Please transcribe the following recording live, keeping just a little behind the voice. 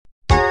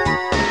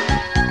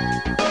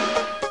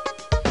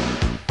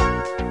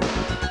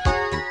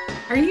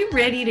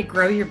ready to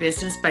grow your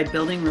business by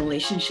building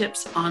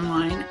relationships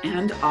online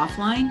and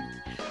offline?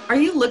 Are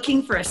you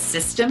looking for a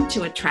system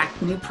to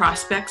attract new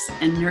prospects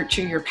and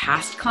nurture your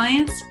past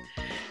clients?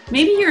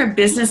 Maybe you're a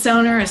business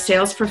owner, a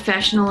sales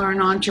professional, or an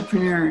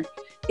entrepreneur.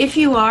 If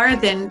you are,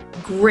 then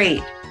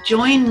great.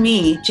 Join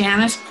me,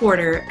 Janice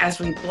Porter, as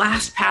we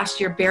blast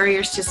past your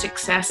barriers to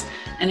success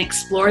and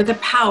explore the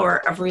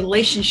power of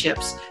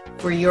relationships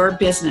for your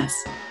business.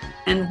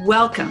 And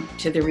welcome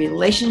to the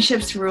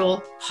Relationships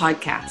Rule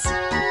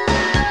podcast.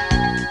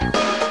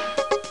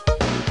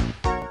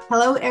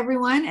 Hello,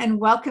 everyone,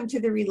 and welcome to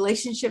the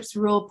Relationships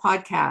Rule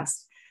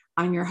podcast.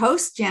 I'm your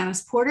host,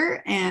 Janice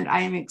Porter, and I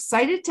am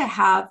excited to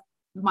have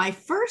my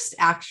first,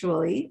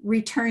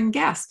 return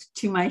guest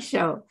to my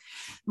show.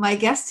 My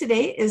guest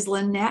today is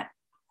Lynette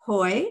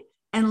Hoy,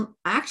 and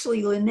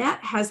actually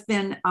Lynette has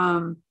been,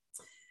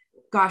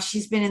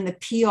 she's been in the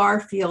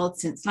PR field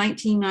since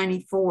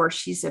 1994.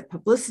 She's a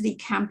publicity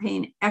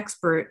campaign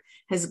expert,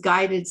 has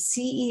guided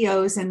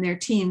CEOs and their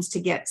teams to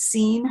get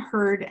seen,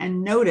 heard,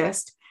 and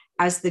noticed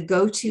as the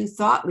go-to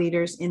thought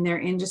leaders in their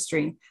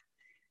industry.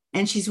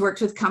 And she's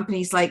worked with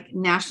companies like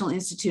National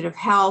Institute of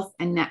Health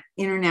and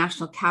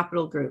International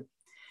Capital Group.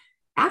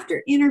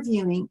 After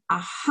interviewing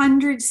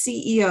 100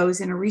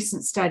 CEOs in a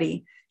recent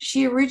study,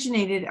 she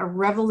originated a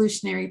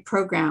revolutionary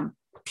program,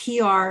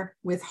 PR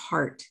with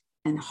Heart.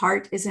 And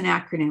HEART is an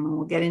acronym, and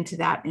we'll get into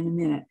that in a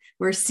minute,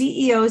 where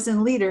CEOs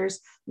and leaders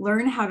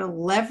learn how to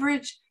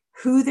leverage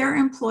who their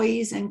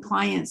employees and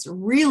clients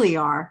really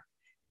are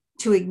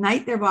to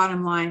ignite their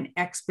bottom line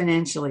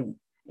exponentially.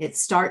 It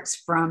starts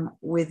from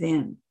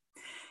within.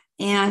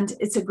 And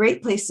it's a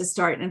great place to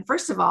start. And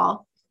first of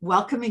all,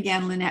 welcome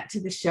again, Lynette,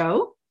 to the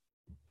show.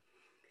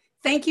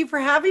 Thank you for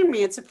having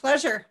me. It's a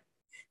pleasure.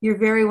 You're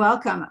very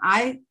welcome.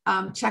 I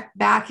checked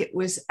back. It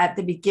was at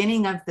the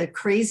beginning of the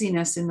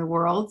craziness in the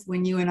world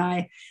when you and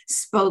I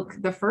spoke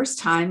the first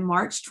time,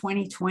 March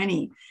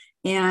 2020.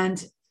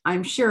 And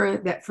I'm sure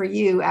that for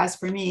you, as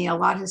for me, a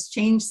lot has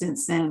changed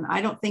since then. I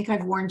don't think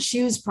I've worn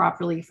shoes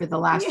properly for the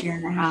last year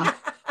and a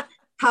half.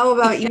 How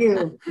about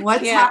you?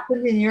 What's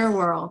happened in your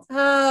world?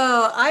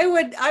 Oh,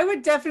 I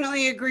would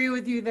definitely agree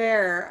with you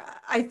there.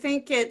 I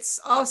think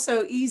it's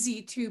also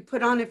easy to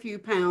put on a few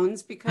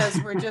pounds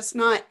because we're just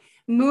not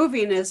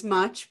moving as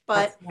much,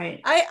 but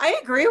right. I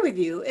agree with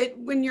you.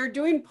 When you're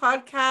doing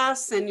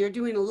podcasts and you're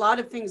doing a lot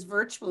of things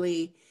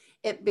virtually,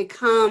 it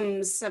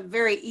becomes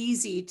very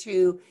easy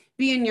to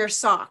be in your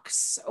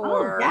socks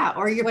or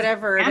your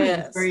whatever it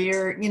is, or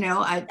your,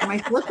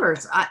 my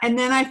slippers. And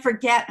then I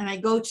forget and I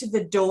go to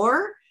the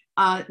door,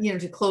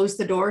 to close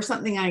the door or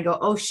something. And I go,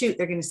 oh shoot,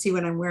 they're going to see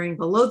what I'm wearing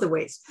below the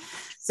waist.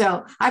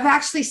 So I've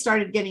actually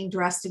started getting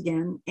dressed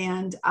again.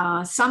 And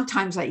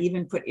sometimes I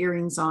even put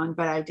earrings on,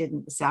 but I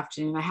didn't this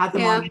afternoon. I had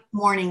them on this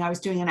morning. I was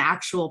doing an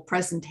actual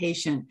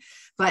presentation,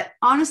 but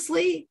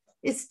honestly,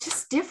 it's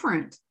just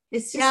different.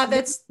 It's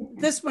just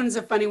this one's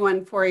a funny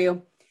one for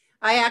you.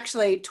 I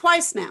actually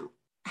twice now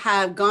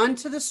have gone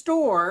to the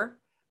store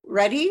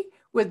ready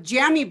with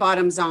jammy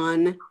bottoms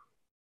on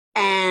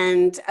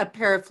and a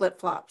pair of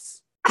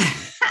flip-flops.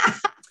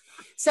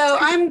 So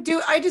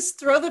I just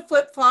throw the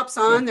flip-flops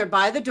on, they're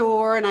by the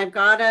door, and I've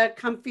got a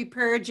comfy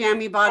pair of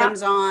jammy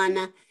bottoms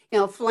on,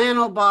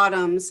 flannel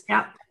bottoms.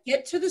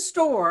 Get to the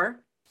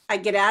store, I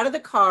get out of the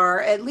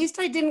car, at least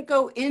I didn't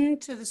go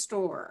into the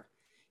store.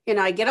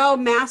 I get all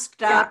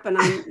masked up and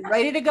I'm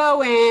ready to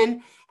go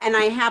in, and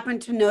I happen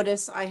to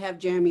notice I have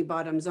jammy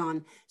bottoms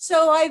on.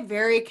 So I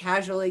very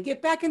casually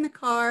get back in the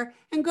car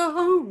and go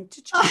home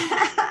to change.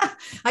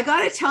 I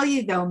got to tell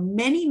you though,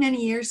 many,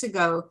 many years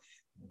ago,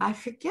 I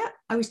forget,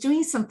 I was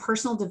doing some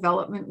personal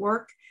development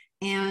work,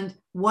 and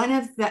one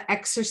of the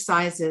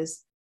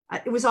exercises,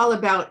 it was all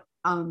about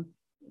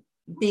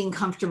being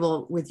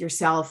comfortable with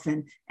yourself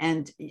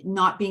and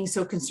not being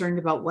so concerned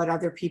about what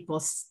other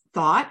people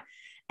thought.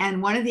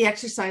 And one of the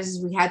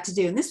exercises we had to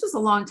do, and this was a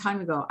long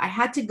time ago, I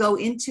had to go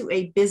into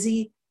a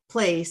busy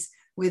place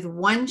with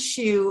one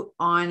shoe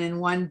on and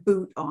one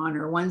boot on,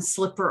 or one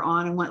slipper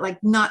on and one,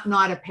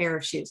 not a pair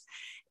of shoes.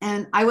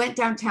 And I went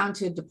downtown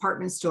to a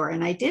department store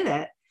and I did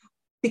it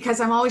because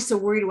I'm always so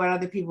worried what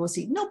other people will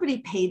see. Nobody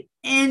paid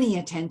any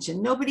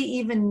attention. Nobody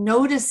even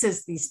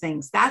notices these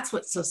things. That's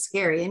what's so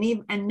scary.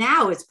 And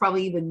now it's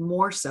probably even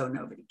more so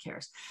nobody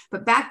cares.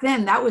 But back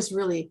then that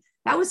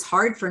was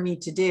hard for me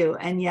to do.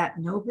 And yet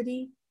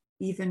nobody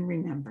even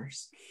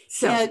remembers.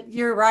 So yeah,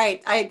 you're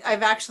right.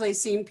 I've actually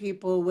seen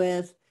people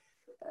with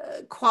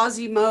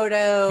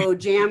Quasimodo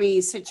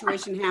jammy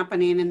situation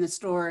happening in the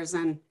stores.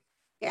 And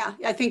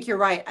I think you're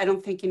right. I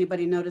don't think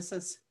anybody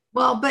notices.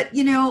 Well, but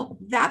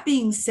that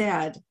being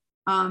said,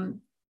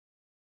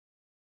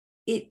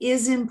 it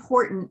is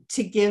important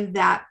to give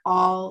that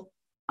all,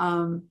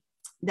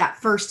 that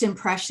first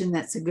impression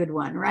that's a good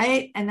one,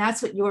 right? And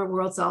that's what your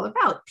world's all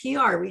about.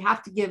 PR, we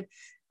have to give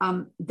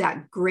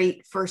that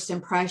great first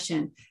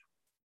impression.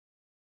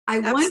 I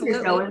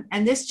wonder though,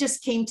 and this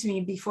just came to me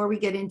before we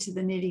get into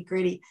the nitty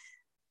gritty.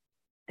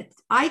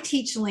 I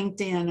teach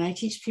LinkedIn. I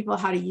teach people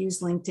how to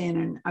use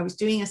LinkedIn. And I was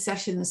doing a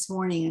session this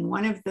morning, and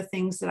one of the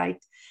things that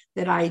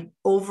I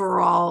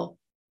overall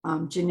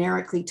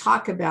generically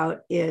talk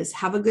about is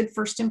have a good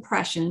first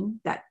impression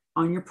that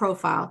on your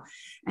profile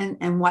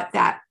and what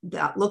that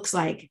looks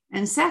like.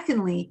 And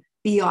secondly,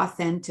 be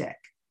authentic.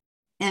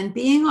 And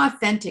being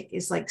authentic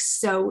is like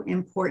so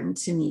important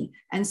to me.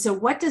 And so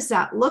what does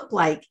that look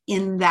like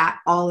in that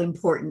all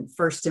important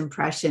first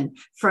impression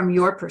from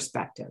your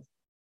perspective?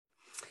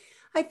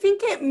 I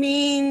think it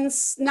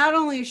means not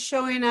only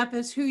showing up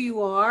as who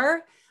you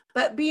are,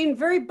 but being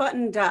very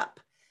buttoned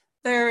up.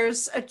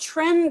 There's a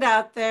trend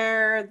out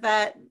there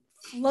that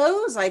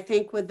flows, I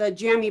think, with the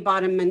jammy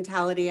bottom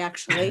mentality,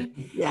 actually.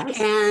 Yes.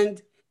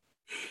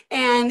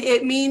 And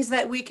it means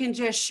that we can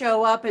just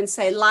show up and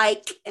say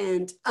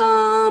and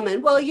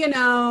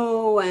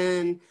well,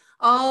 and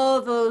all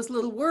those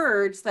little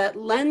words that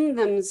lend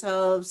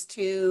themselves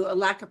to a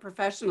lack of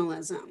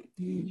professionalism.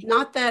 Mm-hmm.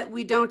 Not that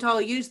we don't all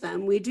use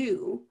them, we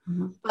do,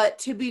 mm-hmm. but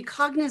to be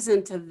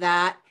cognizant of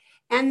that.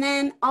 And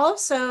then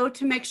also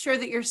to make sure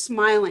that you're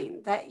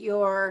smiling, that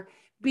you're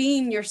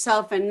being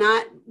yourself and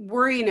not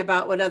worrying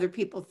about what other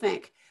people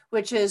think,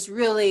 which is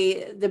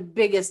really the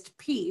biggest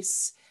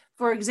piece.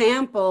 For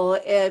example,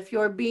 if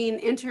you're being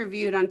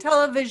interviewed on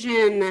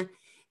television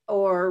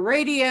or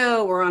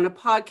radio or on a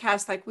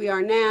podcast like we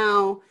are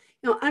now,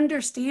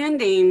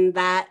 understanding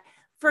that,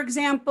 for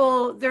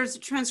example, there's a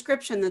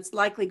transcription that's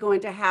likely going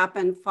to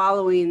happen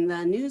following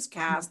the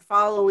newscast,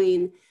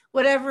 following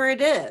whatever it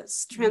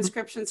is.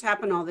 Transcriptions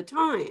happen all the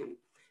time.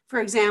 For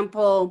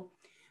example,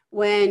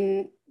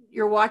 when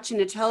you're watching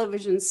a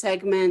television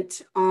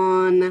segment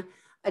on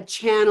a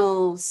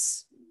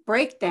channel's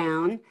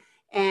breakdown,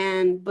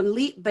 and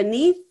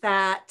beneath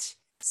that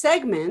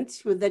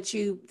segment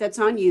that's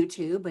on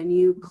YouTube, and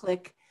you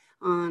click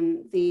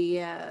on the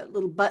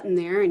little button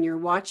there and you're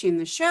watching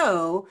the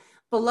show,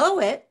 below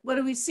it, what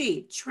do we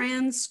see?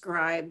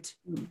 Transcribed.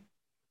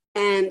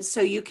 And so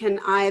you can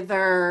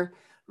either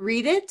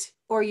read it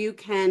or you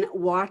can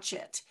watch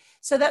it.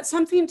 So that's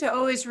something to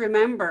always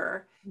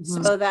remember,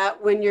 so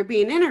that when you're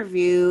being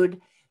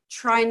interviewed,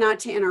 try not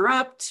to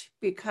interrupt,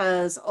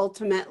 because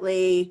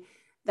ultimately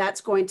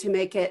that's going to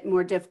make it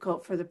more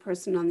difficult for the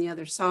person on the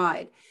other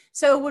side.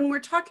 So when we're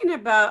talking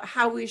about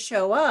how we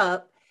show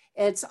up,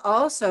 it's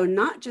also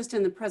not just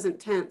in the present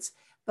tense,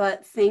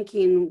 but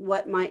thinking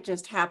what might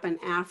just happen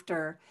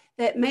after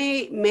that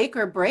may make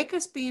or break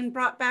us being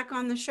brought back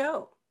on the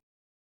show.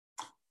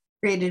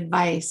 Great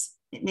advice.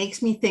 It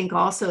makes me think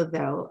also,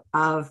 though,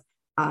 of,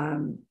 I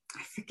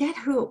forget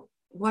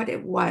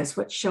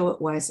what show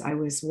it was I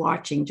was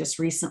watching just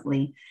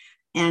recently,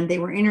 and they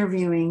were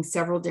interviewing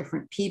several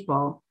different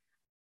people.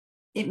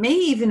 It may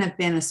even have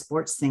been a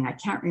sports thing. I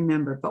can't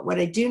remember. But what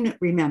I do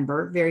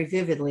remember very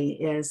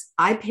vividly is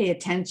I pay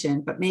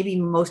attention, but maybe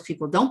most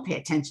people don't pay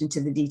attention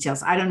to the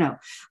details. I don't know.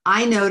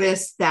 I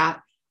noticed that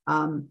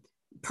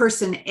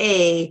person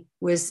A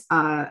was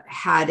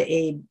had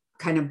a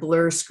kind of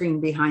blur screen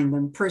behind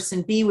them.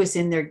 Person B was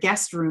in their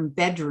guest room,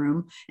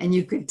 bedroom, and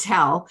you could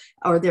tell,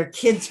 or their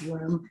kids'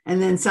 room. And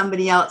then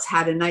somebody else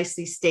had a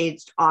nicely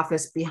staged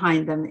office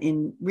behind them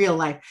in real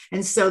life.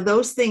 And so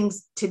those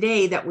things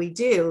today that we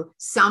do,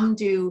 some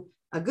do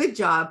a good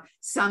job,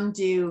 some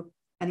do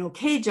an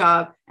okay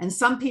job. And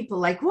some people,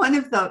 like one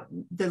of the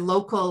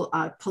local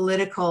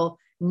political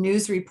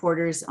news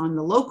reporters on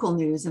the local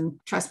news, and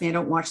trust me, I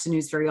don't watch the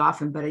news very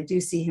often, but I do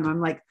see him.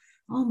 I'm like,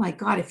 oh my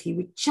God, if he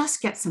would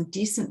just get some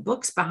decent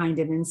books behind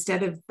him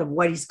instead of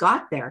what he's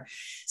got there.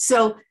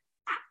 So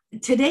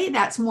today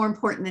that's more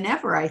important than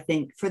ever, I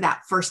think, for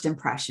that first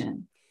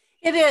impression.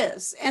 It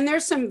is. And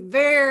there's some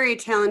very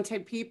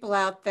talented people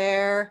out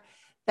there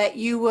that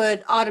you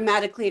would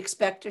automatically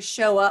expect to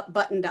show up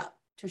buttoned up,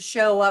 to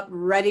show up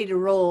ready to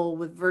roll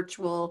with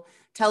virtual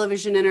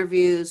television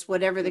interviews,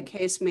 whatever the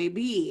case may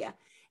be.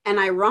 And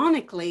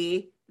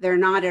ironically, they're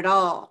not at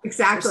all.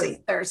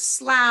 Exactly. They're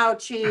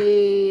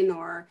slouching,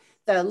 or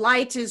the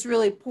light is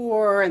really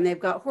poor and they've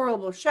got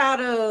horrible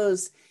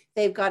shadows.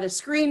 They've got a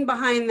screen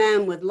behind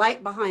them with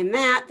light behind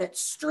that's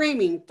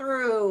streaming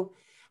through.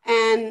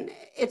 And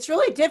it's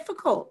really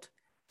difficult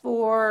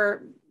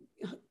for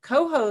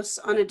co-hosts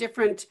on a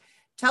different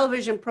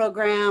television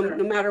program,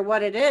 no matter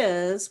what it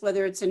is,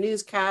 whether it's a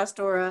newscast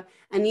or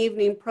an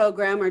evening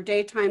program or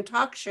daytime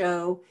talk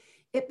show,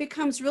 it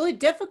becomes really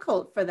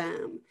difficult for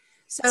them.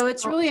 So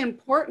it's really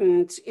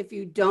important, if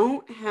you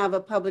don't have a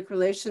public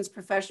relations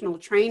professional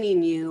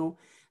training you,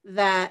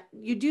 that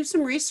you do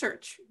some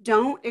research.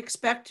 Don't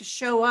expect to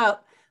show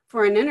up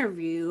for an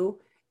interview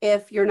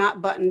if you're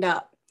not buttoned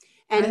up.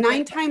 And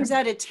 9 times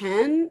out of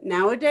 10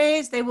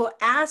 nowadays, they will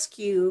ask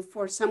you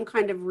for some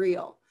kind of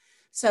reel.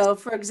 So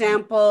for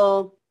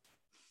example,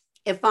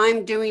 if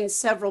I'm doing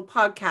several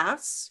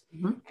podcasts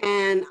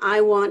and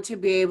I want to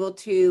be able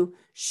to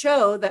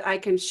show that I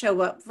can show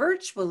up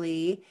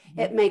virtually,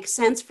 it makes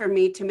sense for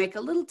me to make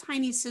a little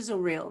tiny sizzle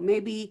reel,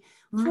 maybe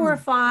 4 or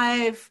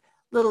 5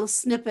 little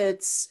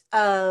snippets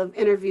of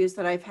interviews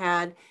that I've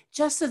had,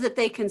 just so that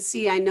they can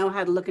see I know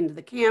how to look into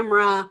the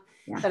camera,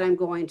 that I'm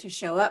going to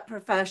show up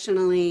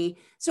professionally.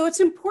 So it's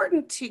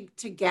important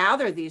to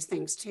gather these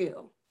things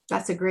too.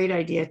 That's a great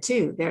idea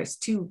too. There's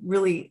two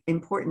really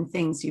important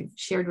things you've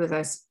shared with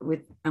us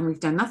and we've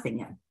done nothing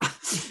yet.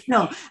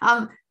 No.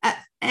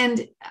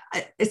 And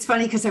it's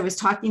funny because I was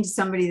talking to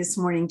somebody this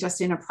morning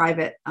just in a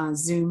private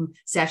Zoom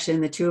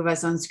session, the two of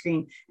us on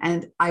screen,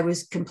 and I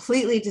was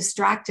completely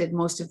distracted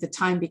most of the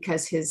time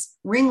because his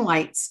ring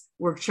lights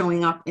were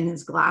showing up in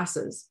his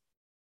glasses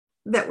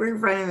that were in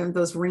front of him,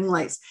 those ring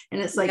lights.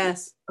 And it's like,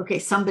 yes. Okay,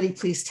 somebody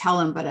please tell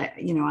him, but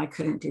I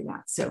couldn't do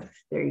that. So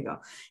there you go.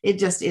 It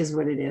just is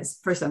what it is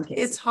for some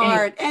cases. It's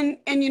hard.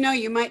 Anyway. And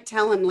you might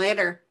tell him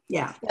later.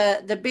 Yeah.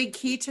 The big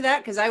key to that,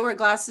 because I wear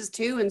glasses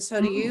too, and so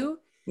do you.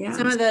 Yeah.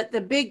 Some of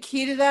the big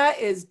key to that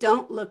is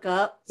don't look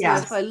up. So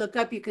yes. If I look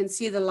up, you can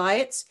see the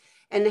lights,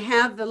 and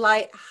have the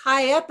light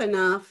high up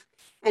enough.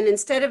 And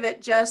instead of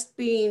it just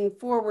being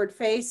forward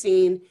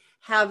facing,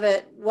 have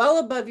it well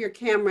above your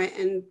camera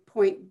and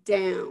point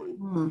down.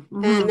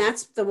 Mm-hmm. And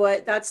that's the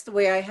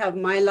way I have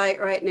my light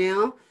right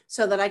now,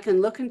 so that I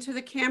can look into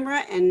the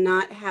camera and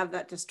not have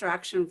that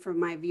distraction from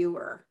my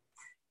viewer.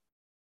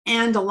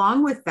 And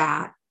along with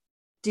that,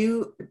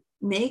 do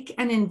make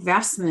an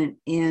investment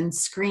in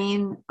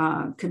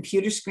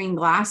computer screen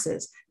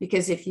glasses,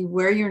 because if you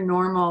wear your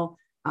normal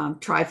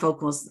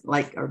trifocals,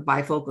 or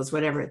bifocals,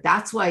 whatever,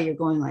 that's why you're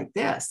going like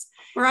this.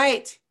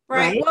 Right.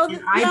 Well,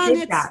 I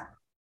did that.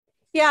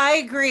 Yeah, I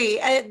agree.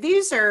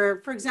 These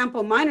are, for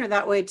example, mine are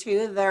that way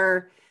too.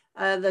 They're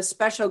the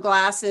special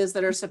glasses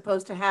that are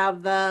supposed to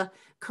have the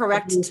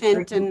correct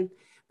tint,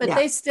 but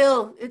it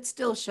still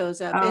shows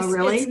up.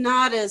 Really? It's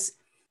not as,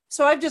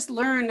 so I've just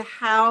learned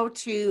how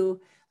to,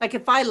 like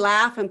if I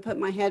laugh and put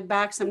my head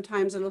back,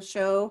 sometimes it'll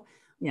show.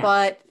 Yeah.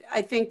 But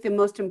I think the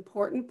most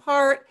important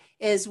part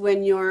is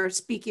when you're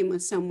speaking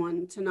with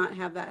someone to not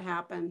have that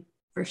happen.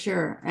 For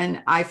sure.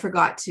 And I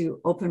forgot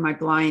to open my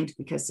blind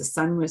because the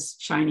sun was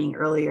shining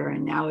earlier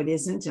and now it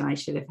isn't, and I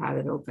should have had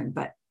it open,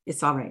 but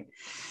it's all right.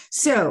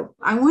 So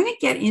I want to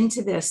get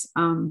into this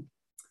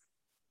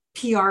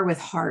PR with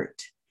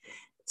heart.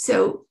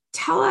 So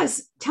tell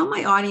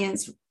my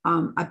audience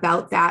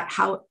about that,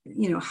 how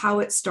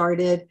it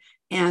started.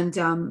 And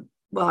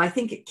well, I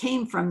think it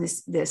came from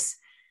this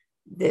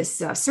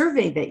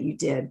survey that you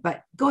did,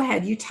 but go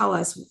ahead,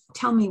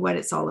 tell me what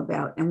it's all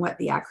about and what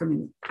the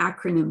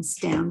acronym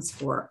stands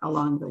for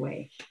along the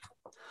way.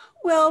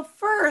 Well,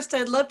 first,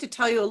 I'd love to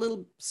tell you a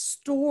little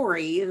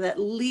story that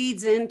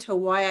leads into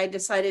why I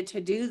decided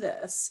to do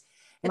this.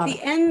 At the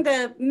end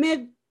of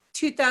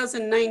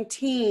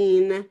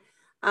mid-2019,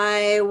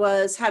 I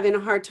was having a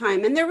hard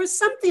time, and there was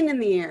something in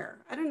the air.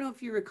 I don't know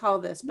if you recall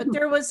this, but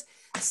there was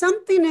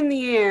something in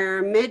the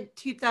air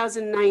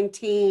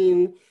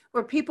mid-2019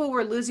 where people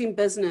were losing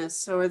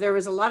business, or there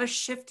was a lot of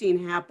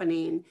shifting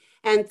happening.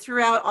 And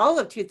throughout all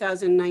of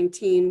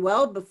 2019,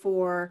 well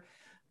before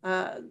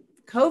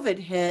COVID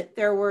hit,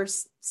 there were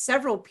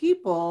several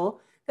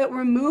people that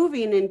were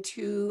moving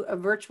into a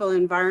virtual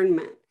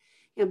environment.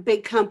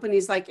 Big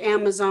companies like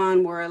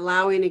Amazon were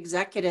allowing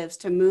executives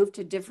to move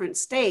to different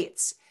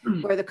states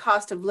where the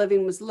cost of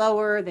living was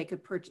lower, they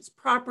could purchase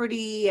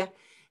property.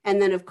 And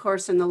then of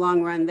course, in the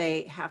long run,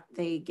 they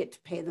get to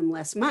pay them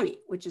less money,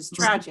 which is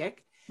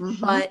tragic.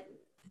 Mm-hmm. But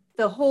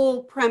the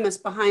whole premise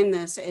behind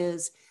this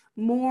is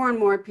more and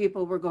more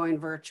people were going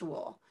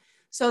virtual.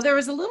 So there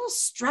was a little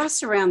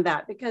stress around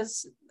that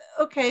because,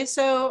 okay,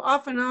 so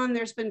off and on,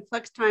 there's been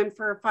flex time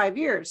for 5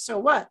 years. So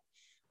what?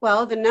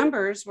 Well, the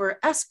numbers were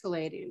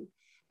escalating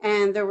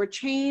and there were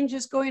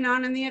changes going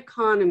on in the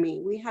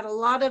economy. We had a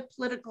lot of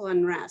political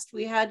unrest.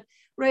 We had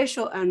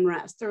racial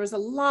unrest. There was a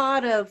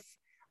lot of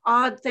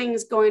odd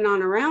things going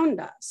on around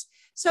us.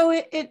 So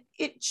it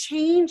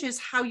changes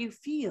how you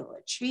feel.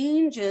 It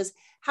changes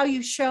how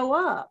you show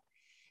up.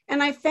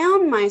 And I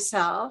found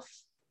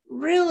myself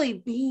really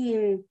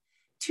being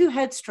too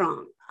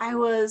headstrong. I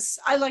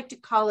like to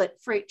call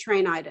it freight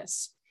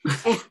trainitis.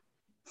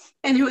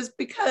 and it was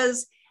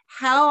because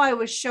how I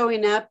was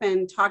showing up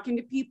and talking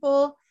to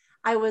people,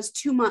 I was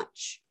too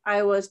much.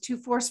 I was too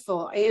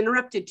forceful. I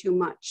interrupted too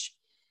much.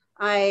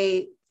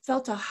 I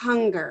felt a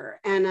hunger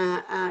and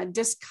a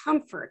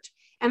discomfort.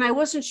 And I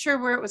wasn't sure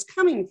where it was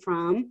coming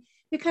from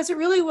because it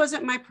really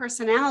wasn't my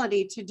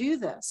personality to do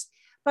this.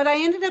 But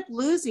I ended up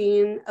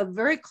losing a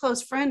very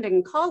close friend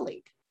and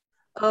colleague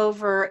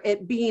over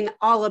it being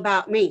all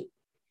about me.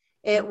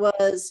 It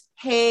was,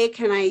 hey,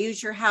 can I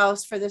use your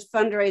house for this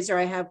fundraiser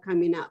I have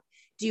coming up?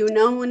 Do you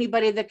know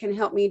anybody that can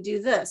help me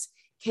do this?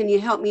 Can you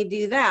help me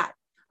do that?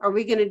 Are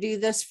we going to do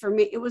this for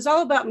me? It was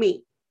all about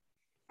me.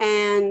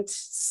 And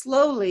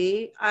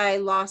slowly I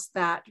lost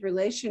that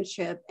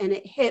relationship and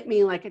it hit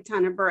me like a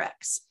ton of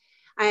bricks.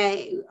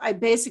 I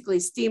basically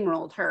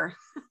steamrolled her.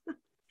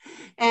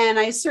 And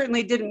I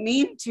certainly didn't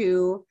mean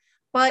to,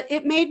 but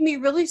it made me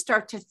really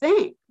start to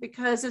think,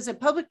 because as a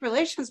public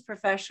relations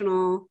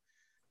professional,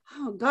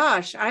 oh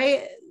gosh,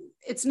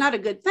 it's not a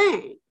good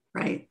thing.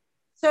 Right.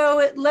 So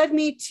it led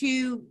me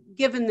to,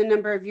 given the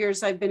number of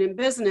years I've been in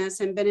business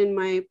and been in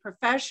my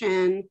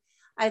profession,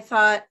 I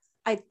thought,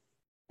 I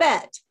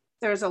bet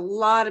there's a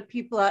lot of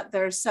people out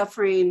there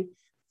suffering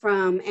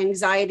from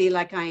anxiety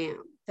like I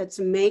am, that's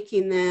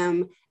making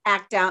them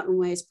act out in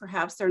ways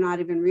perhaps they're not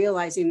even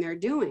realizing they're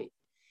doing.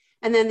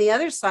 And then the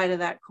other side of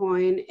that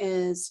coin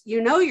is,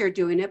 you're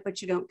doing it,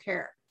 but you don't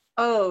care.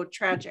 Oh,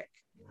 tragic.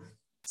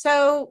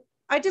 So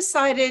I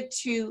decided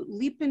to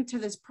leap into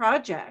this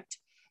project,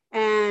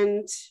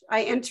 and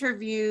I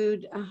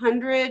interviewed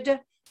 100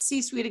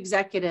 C-suite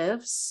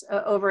executives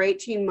over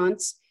 18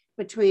 months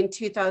between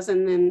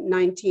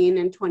 2019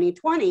 and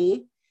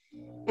 2020.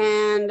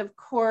 And of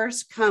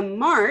course, come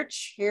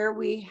March, here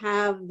we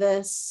have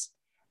this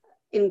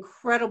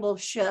incredible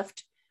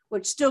shift,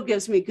 which still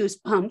gives me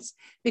goosebumps,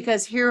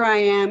 because here I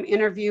am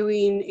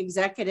interviewing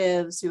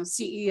executives,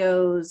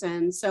 CEOs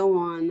and so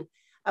on,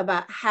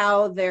 about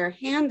how they're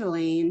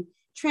handling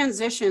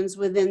transitions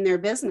within their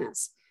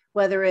business,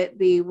 whether it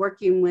be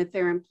working with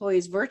their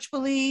employees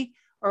virtually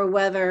or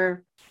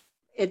whether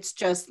it's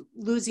just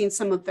losing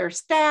some of their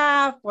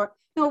staff, or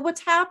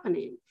what's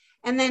happening.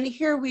 And then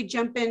here we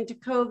jump into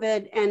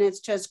COVID and it's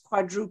just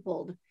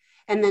quadrupled.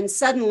 And then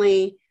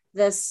suddenly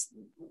this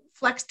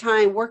flex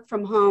time, work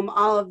from home,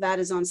 all of that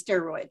is on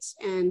steroids.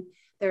 And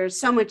there's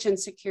so much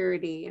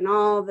insecurity and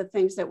all the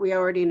things that we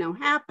already know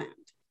happened.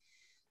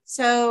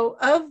 So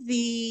of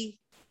the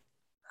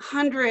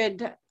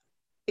 100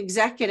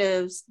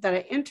 executives that I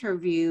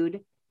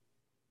interviewed,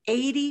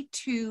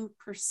 82%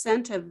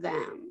 of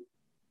them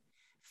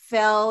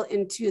fell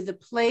into the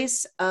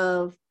place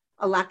of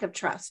a lack of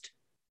trust.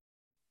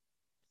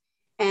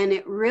 And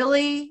it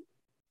really,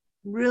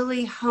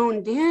 really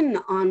honed in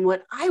on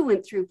what I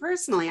went through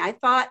personally. I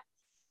thought,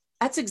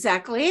 that's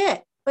exactly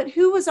it. But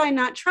who was I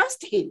not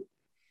trusting?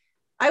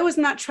 I was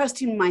not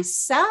trusting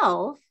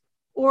myself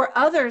or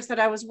others that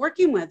I was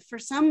working with for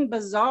some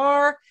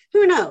bizarre,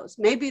 who knows,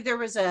 maybe there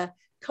was a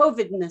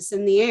COVID-ness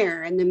in the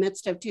air in the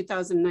midst of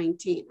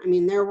 2019. I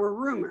mean, there were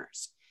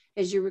rumors,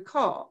 as you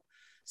recall.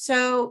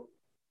 So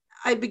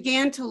I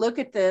began to look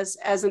at this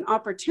as an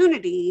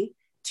opportunity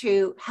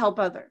to help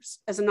others,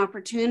 as an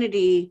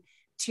opportunity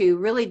to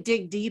really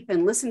dig deep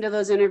and listen to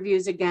those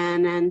interviews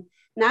again, and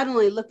not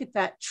only look at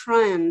that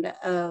trend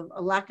of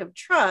a lack of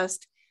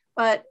trust,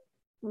 but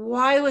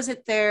why was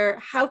it there?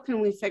 How can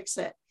we fix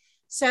it?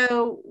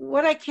 So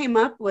what I came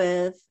up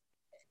with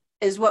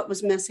is what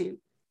was missing.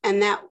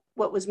 And that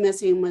what was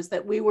missing was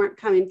that we weren't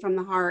coming from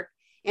the heart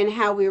in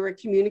how we were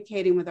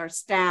communicating with our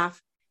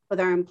staff,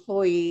 with our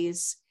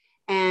employees.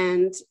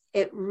 And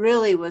it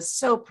really was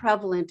so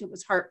prevalent, it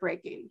was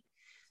heartbreaking.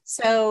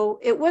 So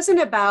it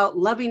wasn't about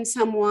loving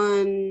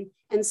someone,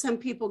 and some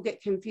people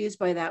get confused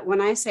by that.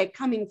 When I say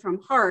coming from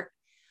heart,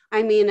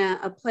 I mean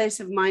a place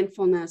of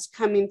mindfulness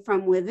coming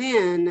from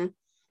within,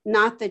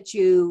 not that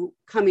you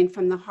coming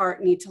from the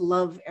heart need to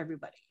love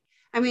everybody.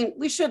 I mean,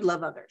 we should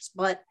love others,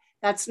 but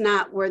that's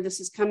not where this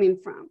is coming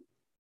from.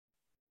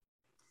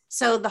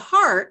 So the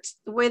heart,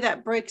 the way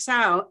that breaks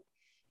out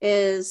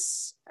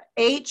is,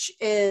 H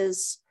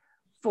is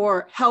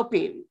for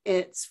helping,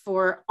 it's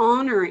for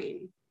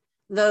honoring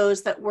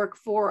those that work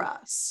for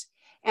us.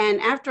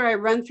 And after I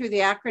run through the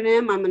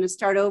acronym, I'm going to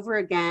start over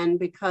again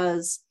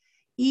because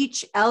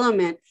each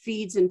element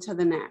feeds into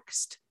the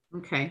next.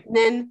 Okay. And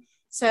then,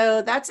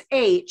 so that's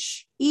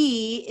H.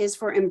 E is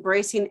for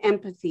embracing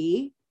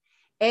empathy.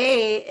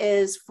 A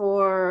is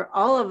for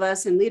all of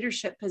us in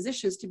leadership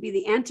positions to be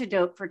the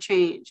antidote for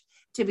change,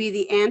 to be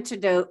the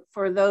antidote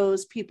for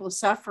those people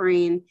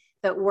suffering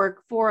that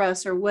work for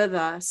us or with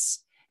us,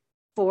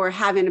 for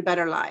having a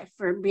better life,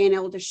 for being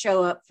able to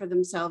show up for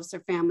themselves,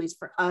 their families,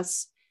 for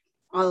us,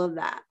 all of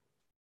that.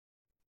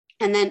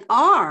 And then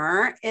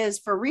R is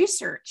for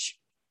research.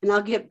 And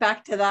I'll get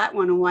back to that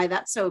one and why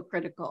that's so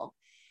critical.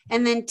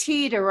 And then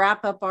T, to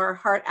wrap up our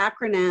HEART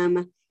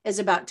acronym, is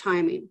about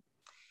timing.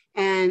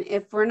 And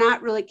if we're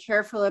not really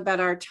careful about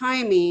our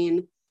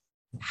timing,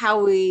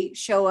 how we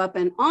show up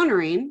and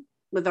honoring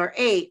with our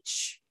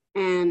H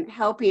and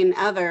helping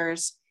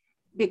others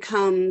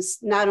becomes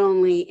not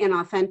only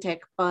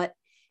inauthentic, but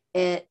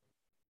it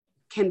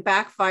can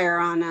backfire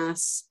on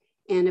us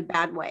in a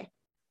bad way.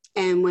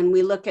 And when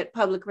we look at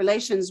public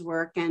relations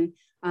work and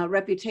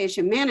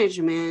reputation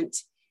management,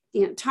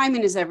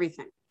 timing is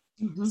everything.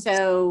 Mm-hmm.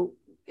 So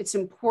it's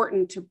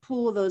important to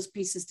pull those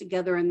pieces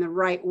together in the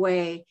right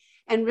way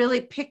and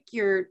really pick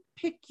your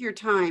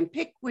time,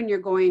 pick when you're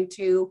going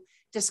to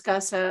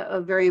discuss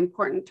a very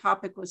important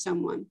topic with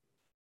someone.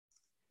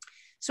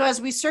 So as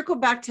we circle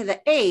back to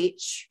the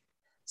H,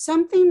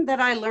 something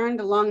that I learned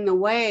along the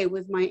way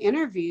with my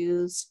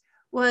interviews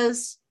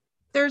was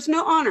there's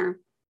no honor.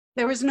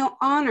 There was no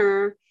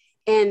honor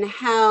in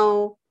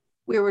how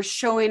we were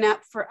showing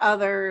up for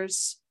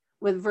others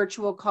with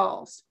virtual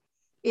calls.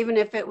 Even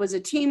if it was a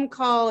team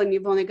call and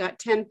you've only got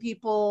 10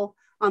 people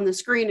on the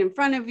screen in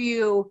front of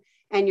you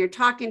and you're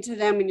talking to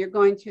them and you're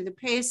going through the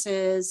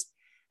paces,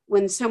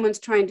 when someone's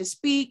trying to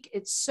speak,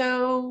 it's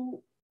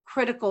so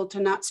critical to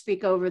not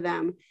speak over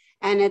them.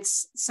 And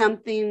it's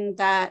something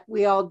that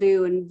we all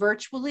do. And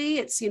virtually,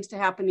 it seems to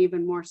happen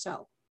even more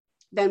so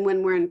than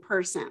when we're in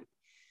person.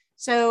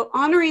 So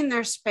honoring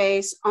their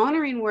space,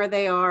 honoring where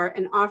they are,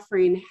 and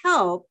offering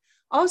help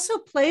also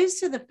plays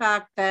to the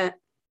fact that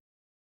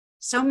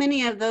so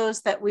many of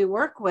those that we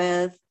work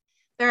with,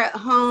 they're at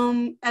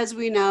home, as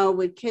we know,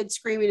 with kids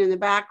screaming in the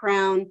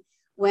background.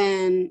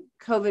 When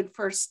COVID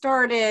first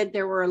started,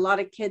 there were a lot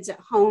of kids at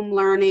home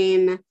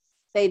learning.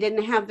 They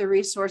didn't have the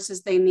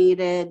resources they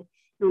needed.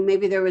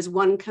 Maybe there was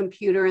one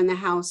computer in the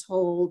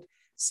household.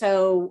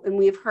 So, and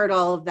we've heard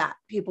all of that,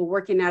 people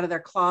working out of their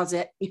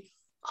closet,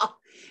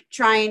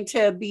 trying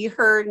to be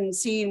heard and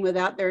seen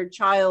without their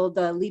child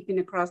leaping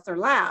across their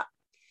lap.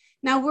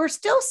 Now, we're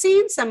still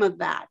seeing some of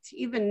that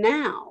even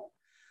now.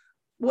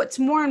 What's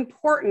more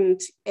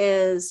important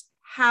is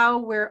how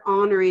we're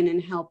honoring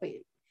and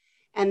helping.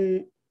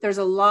 And there's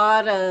a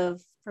lot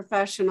of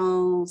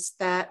professionals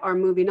that are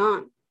moving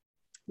on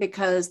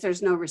because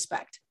there's no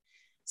respect.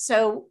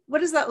 So what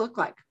does that look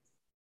like?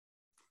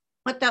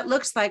 What that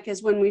looks like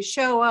is when we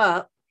show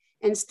up,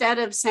 instead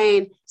of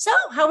saying, so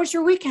how was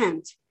your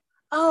weekend?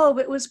 Oh,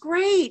 it was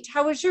great.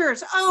 How was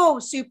yours? Oh,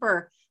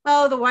 super.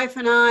 Oh, the wife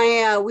and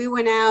I, we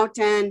went out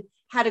and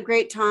had a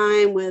great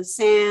time with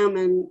Sam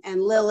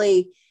and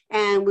Lily,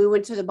 and we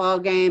went to the ball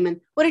game.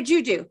 And what did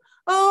you do?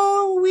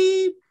 Oh,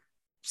 we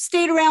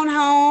stayed around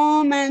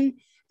home and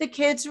the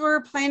kids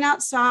were playing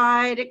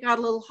outside. It got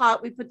a little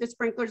hot. We put the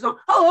sprinklers on.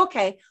 Oh,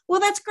 okay.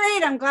 Well, that's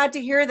great. I'm glad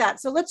to hear that.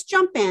 So let's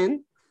jump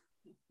in.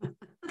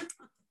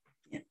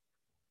 Yeah.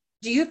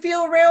 Do you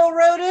feel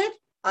railroaded?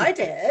 I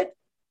did.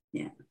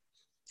 Yeah.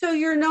 So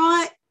you're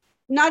not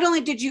only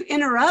did you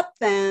interrupt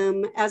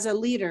them as a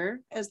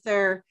leader, as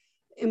their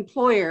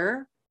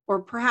employer,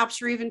 or perhaps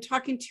you're even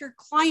talking to your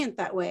client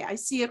that way. I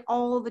see it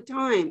all the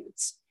time.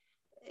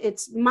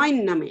 It's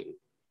mind-numbing.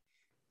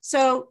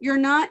 So you're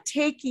not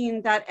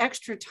taking that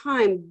extra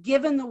time,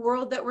 given the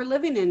world that we're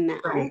living in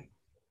now, right,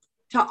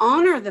 to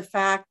honor the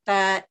fact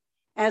that,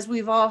 as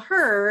we've all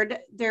heard,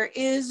 there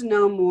is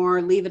no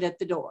more leave it at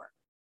the door.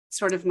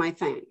 Sort of my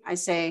thing. I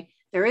say,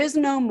 there is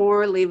no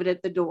more leave it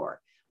at the door.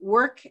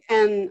 Work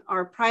and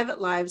our private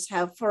lives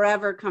have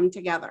forever come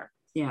together.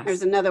 yes,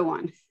 There's another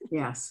one.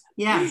 yes,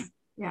 yeah.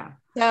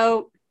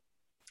 So,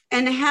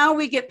 and how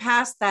we get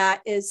past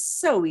that is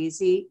so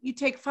easy. You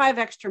take 5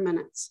 extra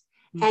minutes.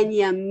 Mm-hmm. And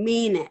you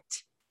mean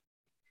it.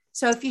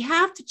 So if you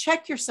have to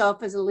check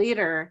yourself as a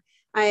leader,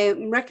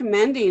 I'm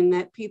recommending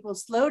that people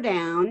slow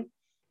down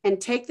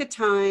and take the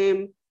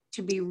time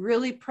to be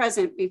really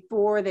present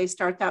before they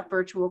start that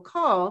virtual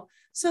call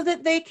so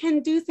that they can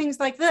do things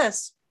like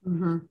this.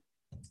 Mm-hmm.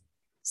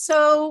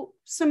 So,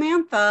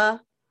 Samantha,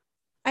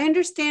 I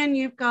understand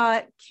you've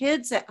got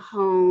kids at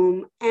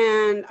home,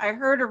 and I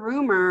heard a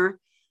rumor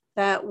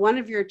that one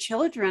of your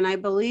children, I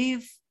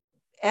believe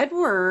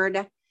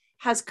Edward,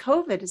 has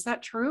COVID. Is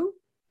that true?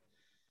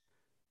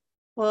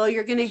 Well,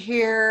 you're going to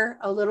hear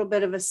a little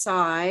bit of a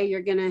sigh.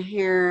 You're going to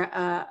hear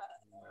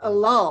a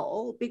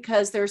lull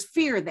because there's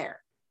fear there.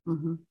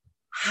 Mm-hmm.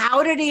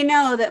 How did he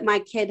know that my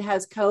kid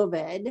has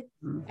COVID,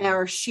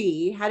 or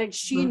she? How did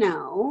she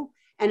know?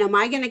 And am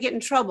I going to get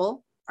in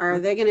trouble? Or are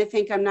they going to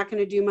think I'm not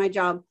going to do my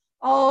job?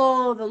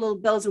 Oh, the little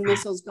bells and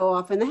whistles go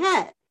off in the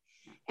head.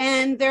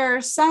 And there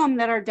are some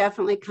that are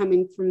definitely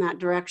coming from that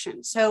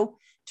direction. So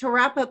to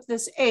wrap up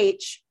this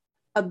H,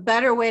 a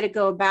better way to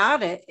go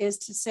about it is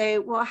to say,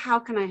 well, how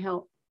can I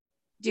help?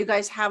 Do you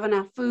guys have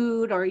enough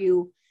food? Are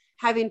you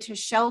having to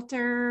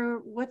shelter?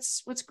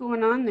 What's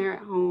going on there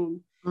at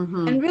home?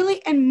 Mm-hmm. And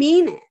really, and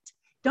mean it.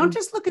 Don't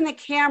just look in the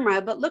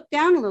camera, but look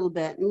down a little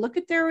bit and look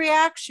at their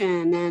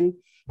reaction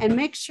and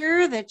make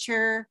sure that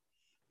you're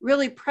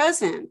really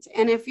present.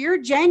 And if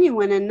you're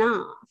genuine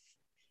enough,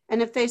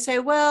 and if they say,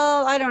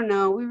 well, I don't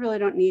know, we really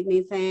don't need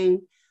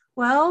anything.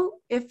 Well,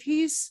 if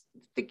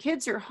the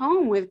kids are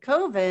home with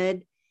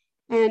COVID,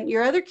 and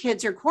your other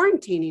kids are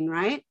quarantining,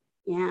 right?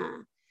 Yeah.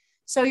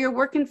 So you're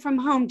working from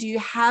home. Do you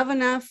have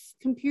enough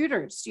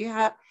computers?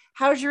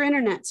 How's your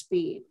internet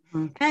speed?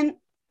 Mm-hmm.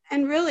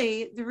 And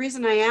really, the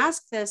reason I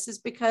ask this is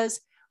because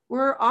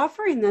we're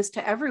offering this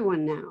to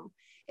everyone now.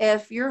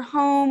 If you're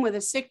home with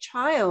a sick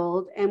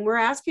child and we're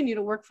asking you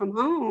to work from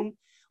home,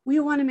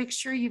 we want to make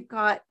sure you've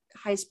got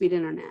high-speed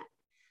internet.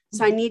 Mm-hmm.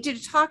 So I need you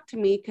to talk to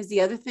me, because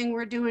the other thing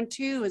we're doing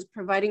too is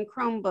providing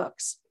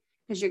Chromebooks,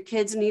 because your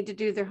kids need to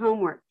do their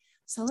homework.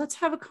 So let's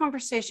have a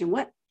conversation.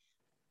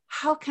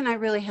 How can I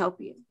really help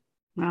you?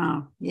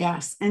 Oh,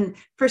 yes. And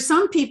for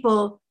some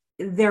people,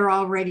 they're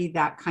already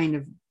that kind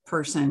of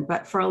person.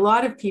 But for a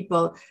lot of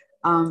people,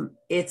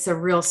 it's a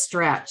real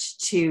stretch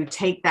to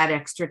take that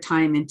extra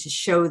time and to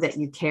show that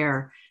you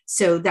care.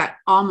 So that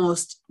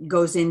almost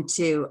goes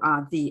into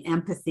the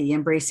empathy,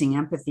 embracing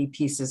empathy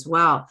piece as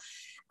well.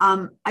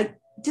 I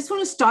just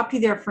want to stop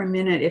you there for a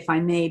minute, if I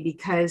may,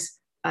 because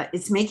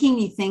it's making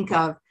me think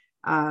of,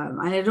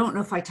 and I don't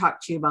know if I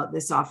talked to you about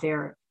this off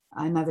air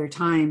another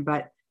time,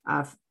 but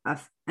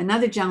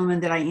another gentleman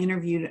that I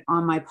interviewed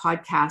on my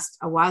podcast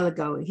a while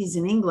ago, he's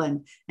in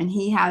England, and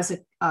he has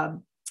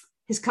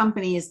his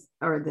company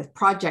the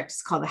project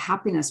is called the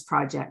Happiness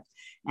Project.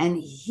 And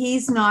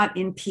he's not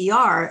in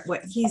PR,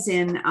 he's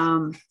in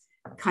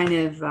kind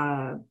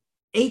of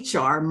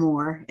HR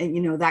more,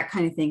 and, that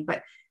kind of thing.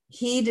 But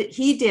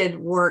he did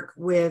work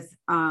with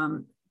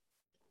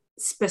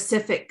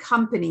specific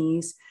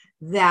companies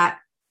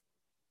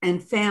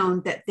and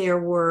found that there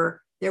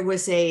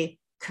was a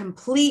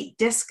complete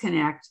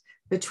disconnect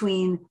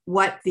between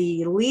what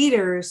the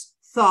leaders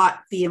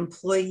thought the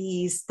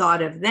employees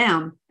thought of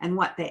them and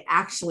what they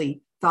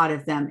actually thought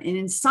of them. And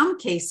in some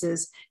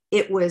cases,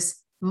 it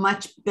was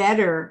much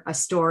better a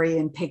story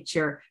and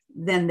picture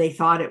than they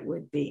thought it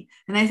would be.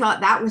 And I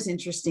thought that was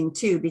interesting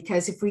too,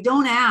 because if we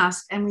don't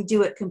ask and we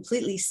do it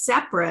completely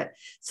separate,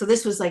 so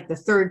this was like the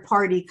third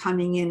party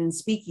coming in and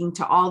speaking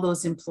to all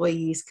those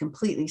employees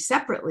completely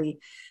separately,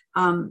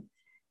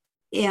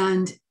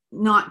 and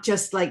not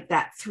just like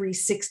that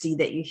 360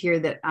 that you hear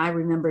that I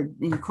remember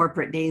in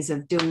corporate days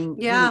of doing.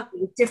 Yeah.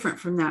 Different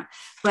from that,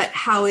 but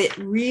how it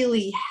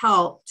really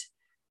helped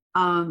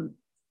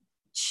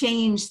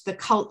change the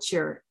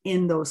culture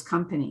in those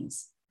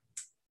companies.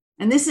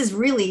 And this is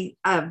really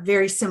a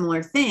very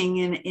similar thing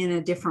in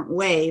a different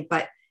way,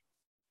 but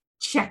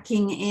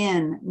checking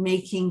in,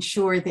 making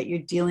sure that you're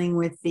dealing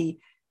with the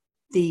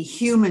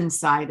human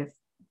side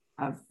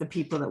of the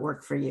people that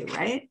work for you,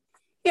 right?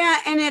 Yeah,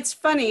 and it's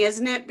funny,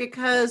 isn't it?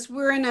 Because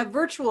we're in a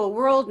virtual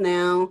world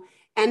now,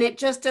 and it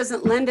just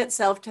doesn't lend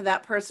itself to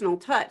that personal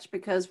touch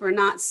because we're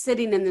not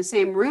sitting in the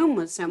same room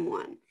with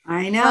someone.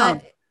 I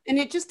know. And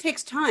it just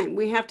takes time.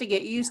 We have to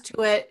get used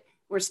to it.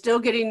 We're still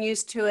getting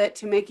used to it,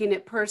 to making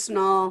it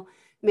personal,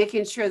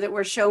 making sure that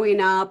we're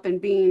showing up and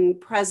being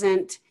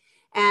present.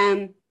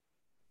 And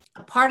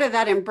a part of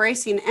that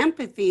embracing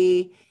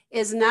empathy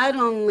is not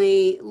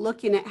only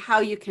looking at how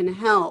you can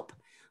help,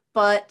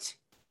 but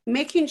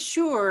making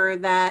sure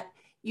that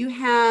you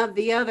have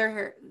the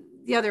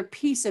other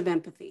piece of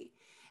empathy.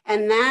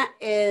 And that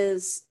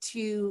is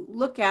to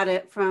look at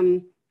it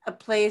from a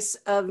place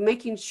of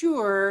making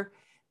sure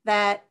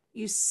that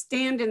you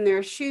stand in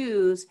their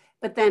shoes,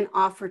 but then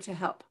offer to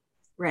help.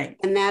 Right.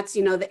 And that's,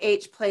 the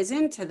H plays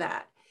into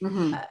that.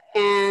 Mm-hmm.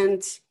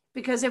 And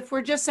because if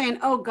we're just saying,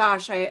 oh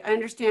gosh, I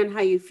understand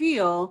how you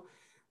feel,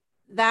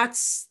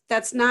 that's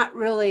not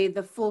really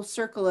the full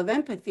circle of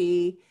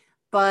empathy,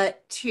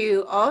 but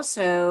to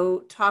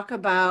also talk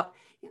about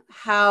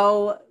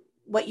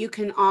what you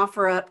can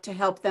offer up to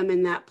help them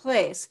in that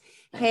place.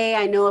 Hey,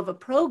 I know of a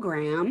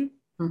program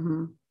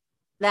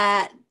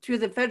that through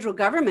the federal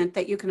government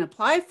that you can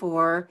apply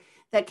for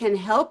that can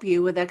help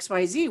you with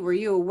XYZ. Were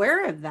you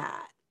aware of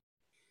that?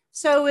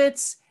 So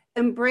it's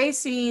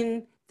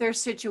embracing their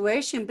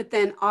situation, but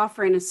then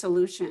offering a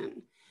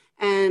solution.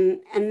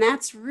 And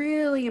that's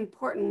really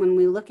important when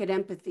we look at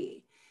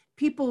empathy.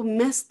 People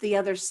miss the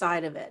other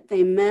side of it.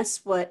 They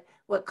miss what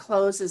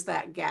closes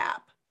that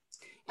gap.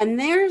 And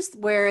there's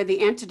where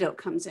the antidote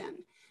comes in,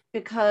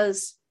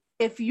 because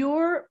if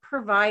you're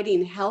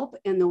providing help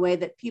in the way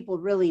that people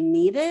really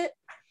need it,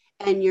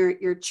 and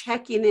you're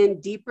checking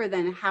in deeper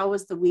than how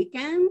was the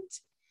weekend,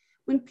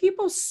 when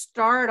people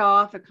start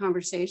off a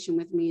conversation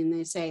with me and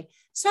they say,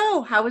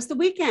 so how was the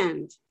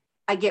weekend?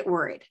 I get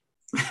worried.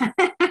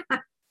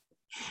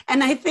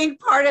 And I think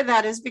part of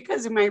that is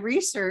because of my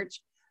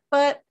research,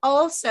 but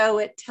also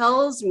it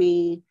tells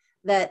me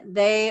that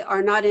they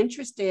are not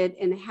interested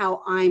in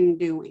how I'm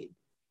doing.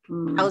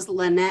 How's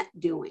Lynette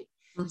doing?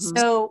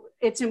 So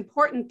it's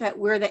important that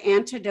we're the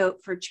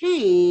antidote for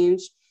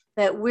change,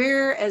 that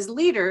we're, as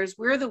leaders,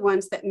 we're the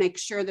ones that make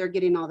sure they're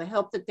getting all the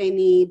help that they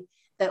need,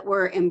 that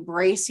we're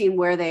embracing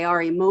where they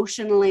are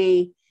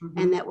emotionally,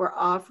 and that we're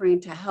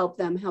offering to help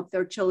them help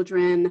their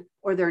children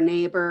or their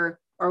neighbor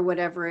or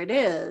whatever it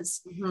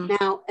is.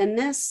 Now, and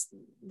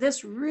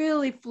this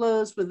really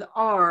flows with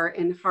R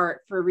in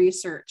heart for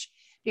research,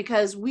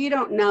 because we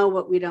don't know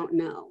what we don't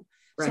know.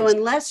 Right. So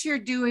unless you're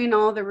doing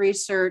all the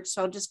research,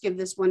 so I'll just give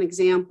this one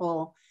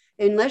example,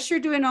 unless you're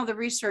doing all the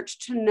research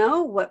to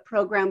know what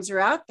programs are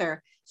out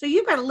there. So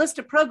you've got a list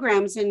of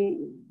programs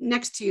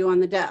next to you on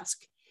the desk,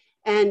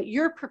 and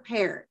you're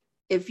prepared.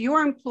 If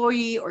your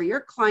employee or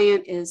your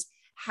client is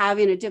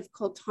having a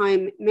difficult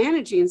time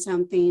managing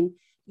something,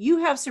 you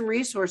have some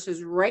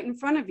resources right in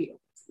front of you.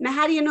 Now,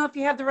 how do you know if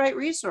you have the right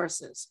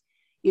resources?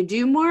 You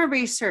do more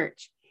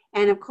research.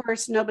 And of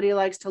course, nobody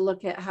likes to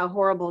look at how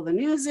horrible the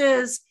news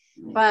is.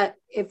 But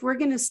if we're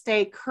going to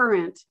stay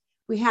current,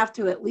 we have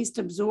to at least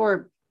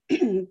absorb,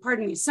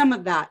 some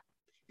of that.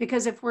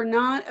 Because if we're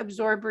not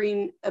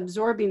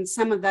absorbing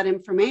some of that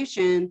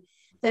information,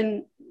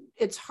 then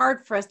it's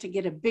hard for us to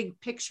get a big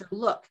picture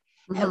look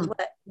at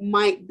what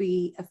might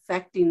be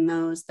affecting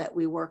those that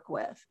we work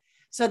with.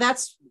 So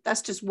that's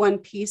just one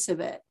piece of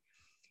it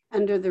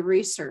under the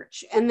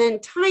research. And then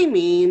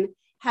timing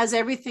has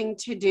everything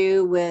to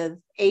do with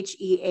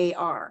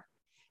HEAR.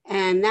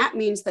 And that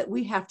means that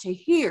we have to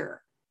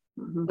hear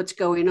what's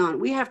going on.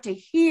 We have to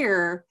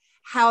hear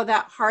how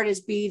that heart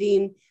is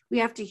beating. We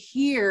have to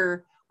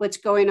hear what's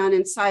going on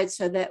inside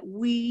so that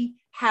we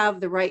have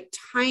the right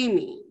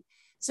timing.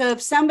 So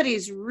if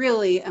somebody's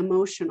really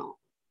emotional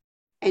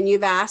and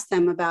you've asked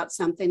them about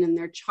something and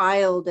their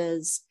child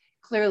is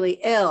clearly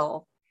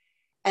ill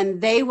and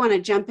they want to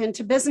jump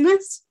into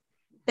business,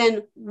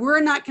 then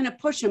we're not going to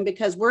push them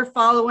because we're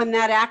following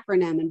that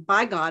acronym. And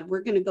by God,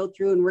 we're going to go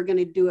through and we're going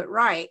to do it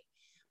right.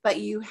 But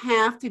you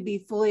have to be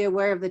fully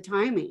aware of the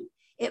timing.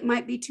 It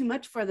might be too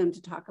much for them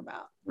to talk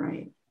about.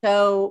 Right.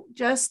 So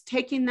just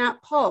taking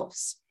that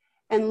pulse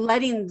and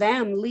letting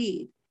them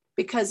lead,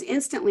 because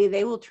instantly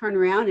they will turn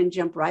around and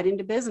jump right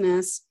into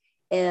business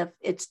if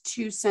it's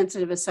too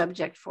sensitive a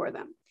subject for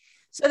them.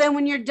 So then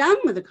when you're done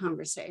with the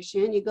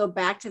conversation, you go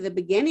back to the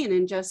beginning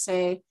and just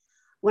say,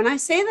 when I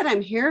say that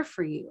I'm here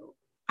for you,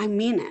 I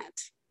mean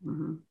it.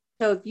 Mm-hmm.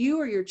 So if you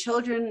or your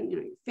children,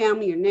 your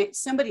family,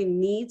 somebody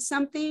needs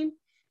something,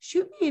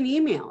 shoot me an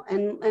email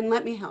and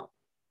let me help.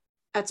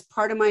 That's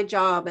part of my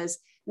job, is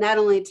not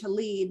only to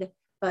lead,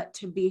 but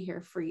to be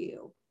here for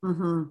you.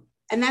 Mm-hmm.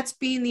 And that's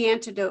being the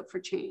antidote for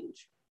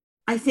change.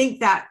 I think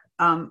that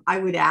I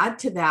would add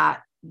to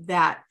that,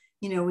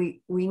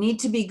 we need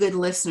to be good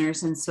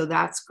listeners. And so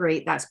that's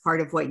great. That's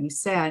part of what you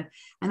said.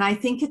 And I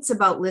think it's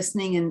about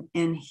listening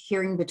and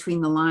hearing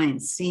between the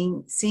lines,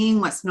 seeing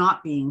what's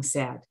not being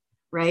said,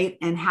 right?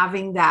 And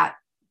having that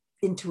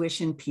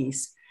intuition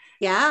piece.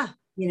 Yeah.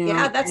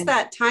 That's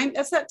that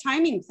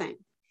timing thing.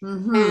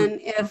 Mm-hmm.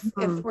 And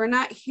if we're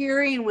not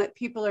hearing what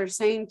people are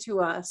saying to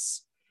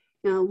us,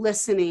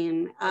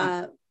 listening,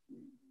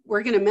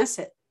 we're going to miss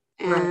it.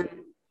 And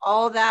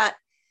all that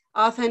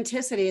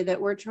authenticity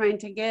that we're trying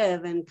to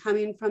give and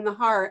coming from the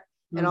heart,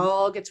 it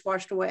all gets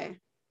washed away.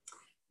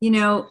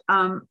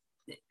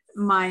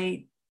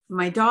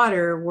 My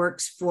daughter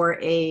works for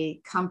a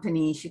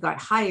company. She got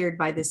hired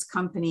by this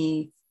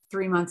company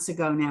 3 months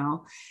ago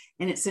now.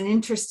 And it's an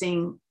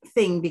interesting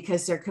thing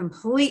because they're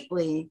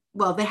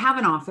they have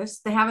an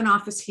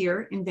office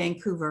here in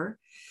Vancouver,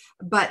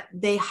 but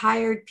they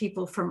hired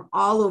people from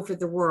all over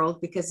the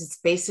world because it's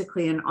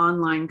basically an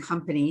online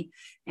company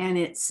and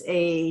it's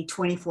a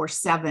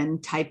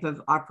 24/7 type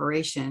of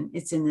operation.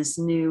 It's in this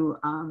new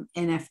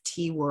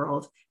NFT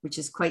world, which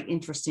is quite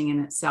interesting in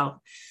itself.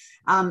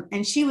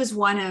 And she was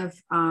one of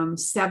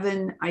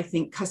 7, I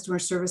think, customer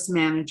service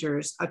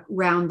managers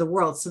around the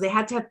world. So they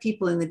had to have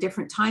people in the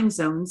different time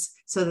zones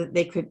so that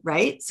they could,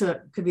 so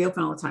it could be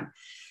open all the time.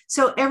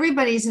 So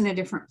everybody's in a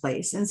different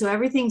place. And so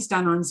everything's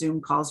done on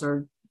Zoom calls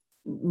or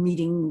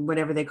meeting,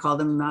 whatever they call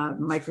them,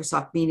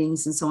 Microsoft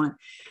meetings and so on.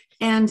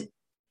 And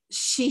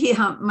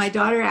my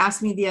daughter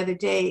asked me the other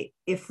day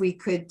if we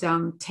could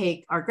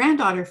take our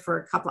granddaughter for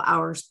a couple of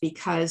hours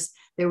because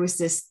there was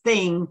this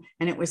thing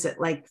and it was at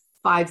like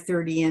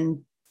 5:30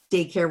 and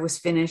daycare was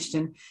finished.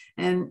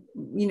 And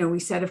we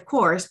said, of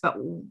course, but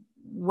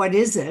what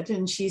is it?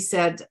 And she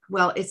said,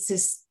 well, it's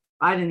this,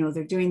 I don't know,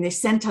 they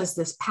sent us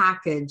this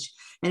package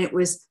and it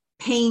was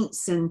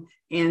paints and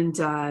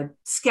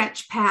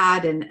sketch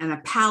pad and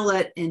a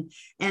palette and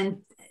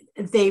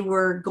they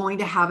were going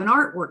to have an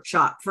art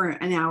workshop for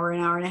an hour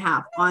and a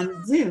half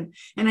on Zoom.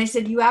 And I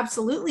said, you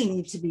absolutely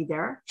need to be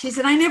there. She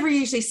said, I never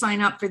usually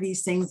sign up for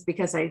these things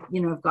because I've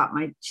got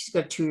she's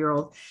got a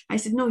 2-year-old. I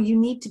said, no, you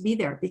need to be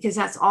there because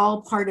that's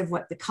all part of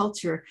what the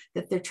culture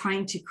that they're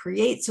trying to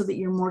create so that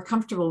you're more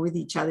comfortable with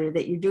each other,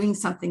 that you're doing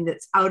something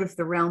that's out of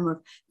the realm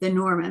of the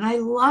norm. And I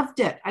loved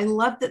it. I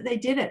loved that they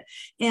did it.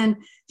 And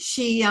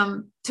she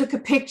took a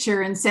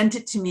picture and sent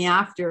it to me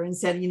after and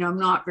said, I'm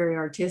not very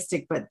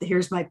artistic, but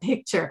here's my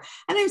picture.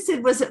 And I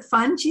said, was it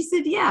fun? She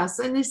said, yes.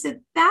 And I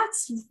said,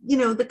 that's,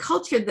 the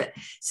culture that,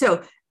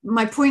 so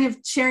my point of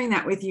sharing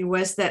that with you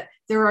was that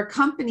there are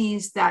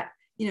companies that,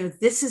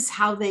 this is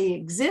how they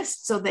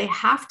exist. So they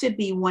have to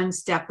be one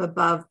step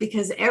above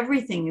because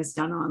everything is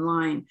done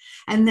online.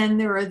 And then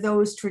there are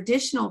those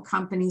traditional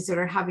companies that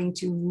are having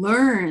to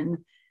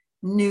learn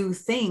new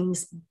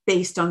things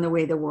based on the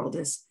way the world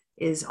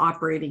is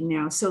operating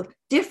now. So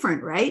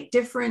different, right?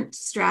 Different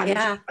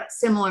strategies, but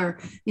similar,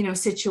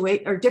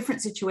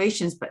 different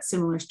situations, but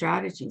similar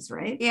strategies,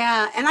 right?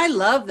 Yeah. And I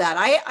love that.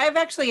 I've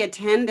actually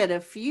attended a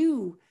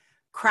few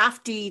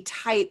crafty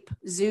type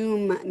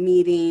Zoom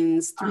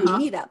meetings through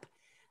Meetup.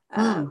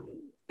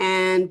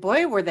 And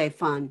boy, were they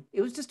fun.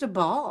 It was just a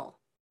ball.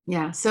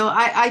 Yeah. So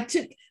I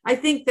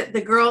think that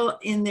the girl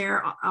in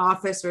their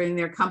office or in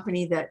their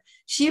company, that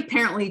she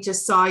apparently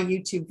just saw a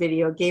YouTube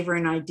video, gave her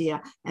an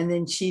idea, and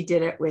then she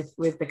did it with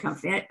the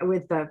company,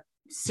 with a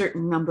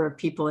certain number of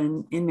people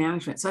in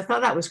management. So I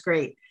thought that was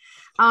great.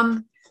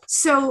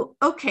 So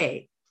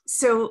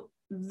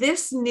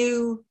this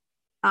new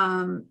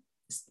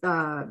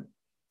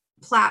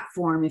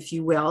platform, if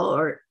you will,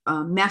 or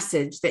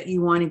message that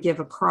you want to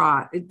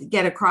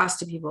get across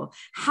to people,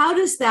 how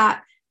does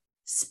that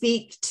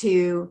speak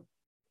to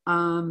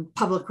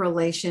public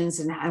relations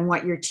and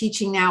what you're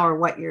teaching now, or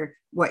what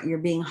you're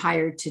being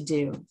hired to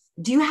do?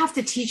 Do you have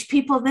to teach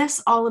people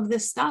all of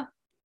this stuff?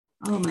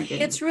 Oh my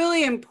goodness. It's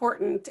really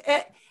important.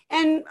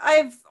 And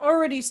I've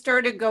already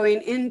started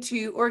going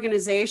into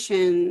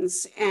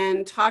organizations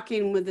and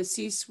talking with the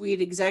C-suite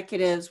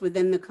executives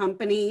within the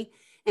company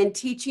and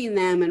teaching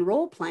them and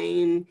role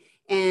playing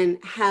and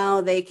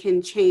how they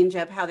can change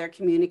up how they're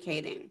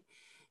communicating.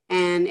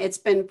 And it's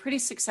been pretty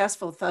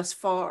successful thus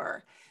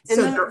far. And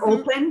so they're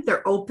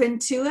open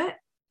to it?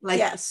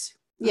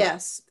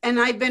 Yes. And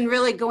I've been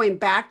really going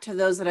back to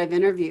those that I've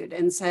interviewed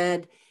and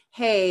said,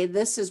 hey,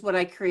 this is what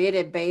I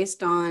created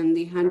based on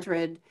the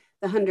 100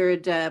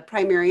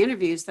 primary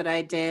interviews that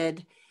I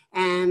did.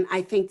 And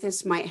I think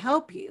this might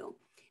help you.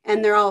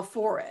 And they're all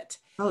for it.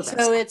 Oh,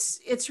 that's So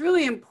it's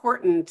really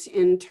important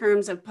in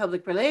terms of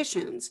public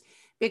relations,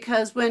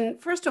 because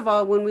first of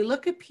all, when we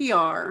look at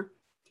PR,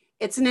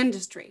 it's an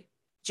industry,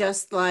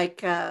 just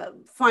like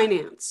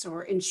finance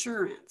or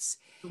insurance.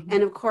 Mhm.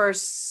 And of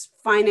course,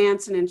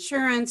 finance and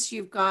insurance,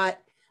 you've got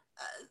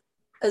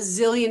a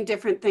zillion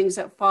different things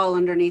that fall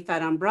underneath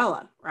that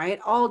umbrella, right?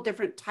 All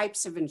different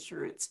types of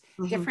insurance,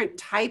 Mhm. different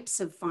types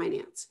of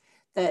finance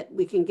that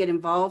we can get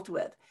involved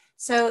with.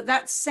 So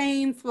that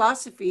same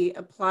philosophy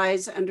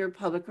applies under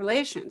public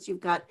relations. You've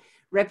got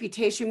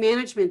reputation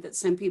management that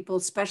some people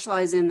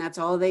specialize in, that's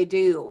all they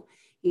do.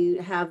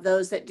 You have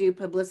those that do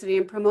publicity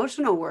and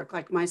promotional work,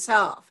 like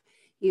myself.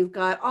 You've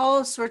got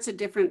all sorts of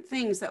different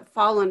things that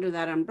fall under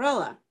that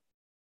umbrella.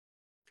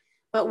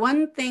 But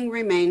one thing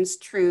remains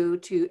true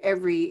to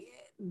every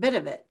bit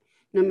of it,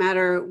 no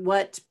matter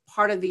what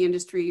part of the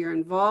industry you're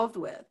involved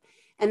with.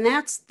 And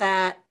that's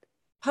that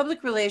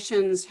public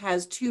relations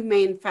has two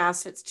main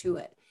facets to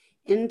it: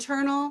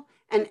 internal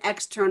and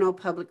external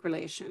public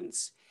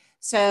relations.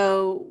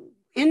 So,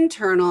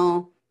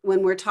 internal,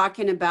 when we're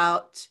talking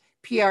about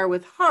PR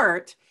with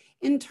heart,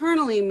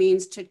 internally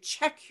means to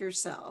check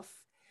yourself,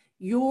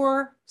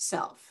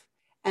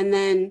 and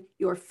then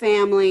your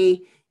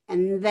family,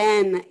 and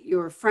then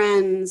your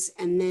friends,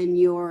 and then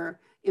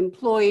your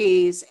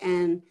employees,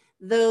 and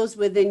those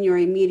within your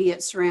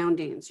immediate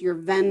surroundings, your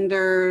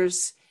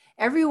vendors,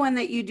 everyone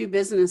that you do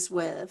business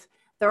with.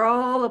 They're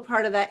all a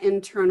part of that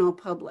internal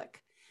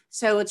public.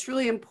 So it's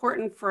really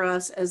important for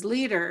us as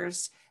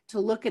leaders to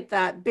look at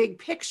that big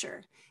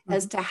picture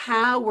as to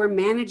how we're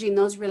managing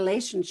those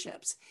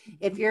relationships.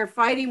 If you're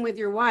fighting with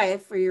your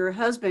wife or your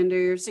husband or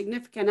your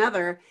significant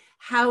other,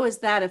 how is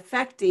that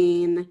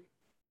affecting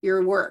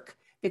your work?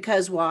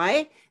 Because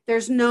why?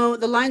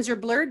 The lines are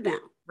blurred now.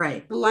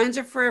 Right. The lines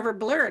are forever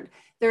blurred.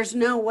 There's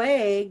no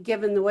way,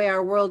 given the way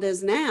our world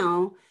is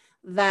now,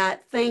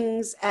 that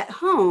things at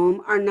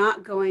home are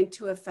not going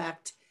to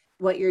affect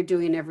what you're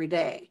doing every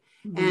day.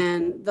 Mhm.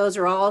 And those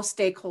are all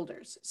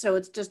stakeholders. So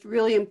it's just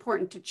really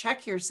important to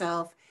check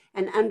yourself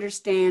and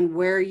understand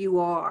where you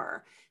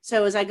are.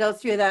 So as I go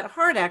through that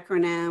HEART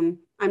acronym,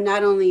 I'm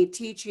not only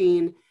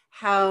teaching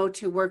how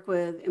to work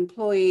with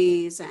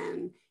employees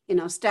and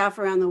staff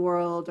around the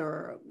world,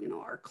 or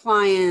our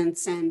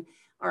clients and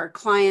our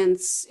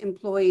clients'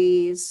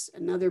 employees,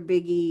 another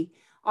biggie,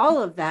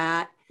 all of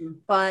that,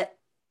 but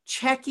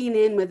checking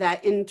in with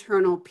that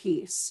internal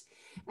piece.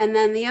 And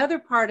then the other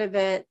part of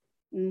it,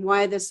 and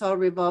why this all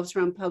revolves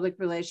around public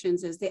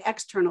relations, is the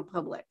external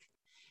public.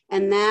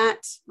 And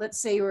that, let's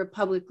say you're a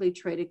publicly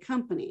traded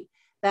company.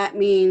 That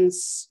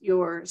means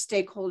your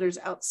stakeholders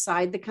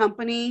outside the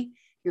company,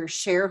 your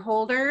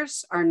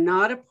shareholders are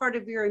not a part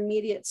of your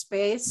immediate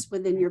space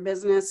within your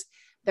business.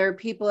 There are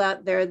people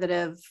out there that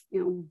have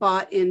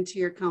bought into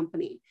your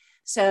company.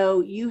 So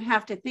you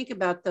have to think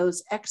about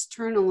those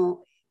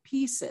external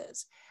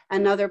pieces.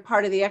 Another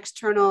part of the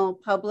external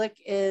public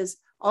is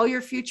all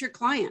your future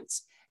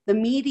clients, the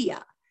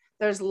media.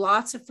 There's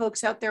lots of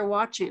folks out there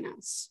watching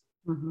us.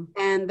 Mm-hmm.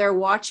 And they're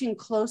watching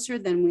closer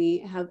than we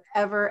have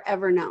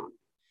ever known.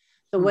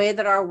 The way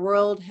that our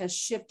world has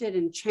shifted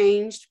and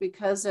changed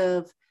because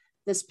of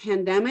this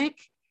pandemic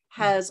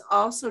has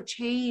also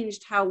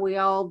changed how we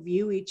all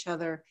view each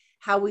other,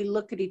 how we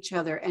look at each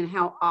other, and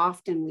how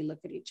often we look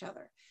at each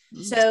other.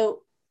 Mm-hmm.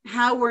 So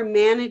how we're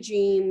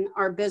managing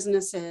our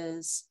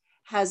businesses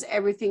has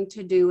everything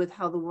to do with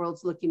how the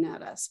world's looking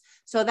at us.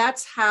 So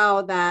that's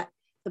how the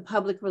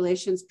public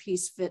relations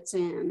piece fits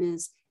in,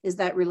 is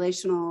that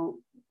relational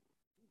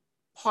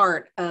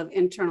part of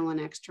internal and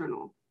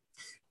external.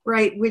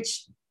 Right,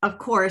 which of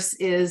course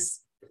is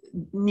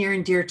near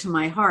and dear to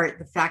my heart,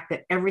 the fact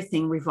that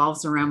everything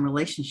revolves around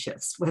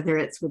relationships, whether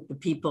it's with the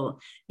people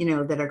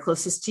that are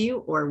closest to you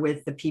or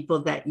with the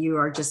people that you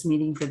are just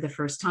meeting for the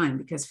first time,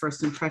 because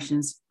first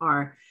impressions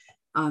are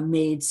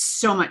made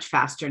so much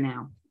faster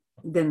now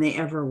than they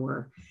ever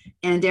were,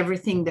 and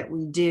everything that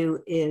we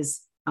do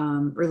is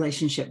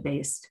relationship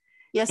based.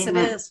 Yes, it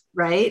is.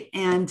 Right.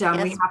 And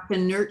yes. We have to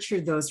nurture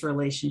those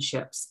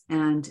relationships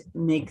and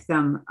make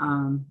them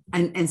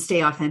and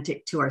stay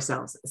authentic to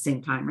ourselves at the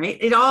same time. Right.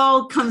 It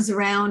all comes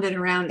around and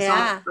around. It's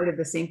all part of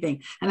the same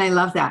thing. And I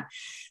love that.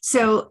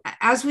 So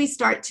as we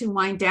start to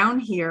wind down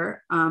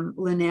here,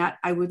 Lynette,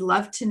 I would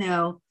love to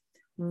know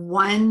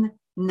one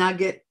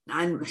nugget.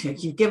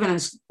 You've given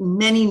us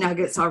many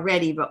nuggets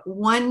already, but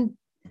one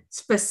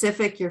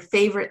specific, your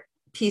favorite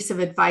piece of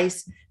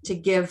advice to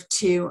give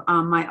to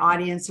my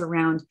audience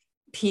around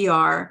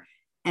PR.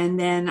 And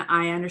then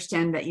I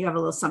understand that you have a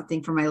little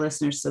something for my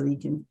listeners, so that you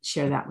can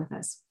share that with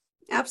us.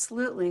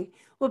 Absolutely.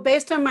 Well,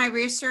 based on my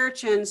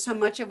research and so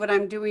much of what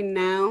I'm doing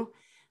now,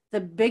 the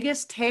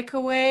biggest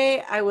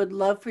takeaway I would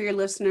love for your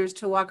listeners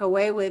to walk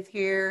away with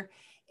here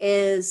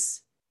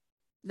is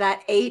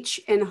that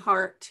H in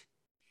heart.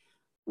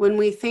 When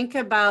we think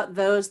about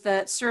those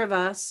that serve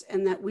us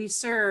and that we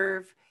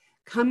serve,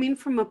 coming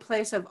from a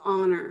place of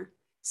honor,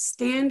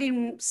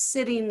 standing,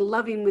 sitting,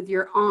 loving with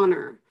your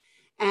honor,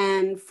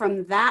 and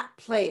from that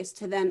place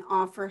to then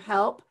offer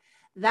help,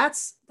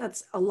 that's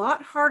a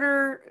lot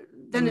harder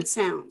than it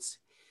sounds.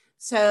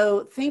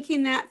 So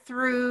thinking that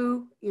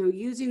through,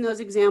 using those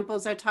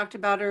examples I talked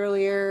about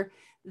earlier,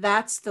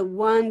 that's the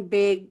one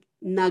big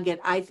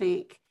nugget, I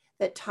think,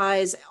 that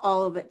ties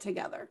all of it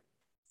together.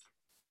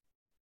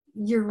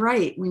 You're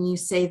right when you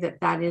say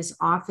that is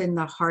often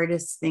the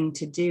hardest thing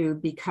to do,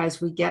 because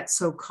we get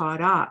so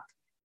caught up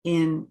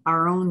in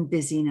our own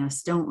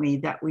busyness, don't we,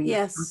 that we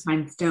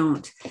sometimes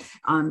don't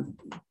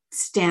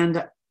stand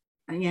up.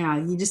 Yeah,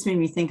 you just made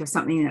me think of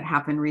something that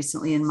happened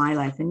recently in my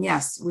life. And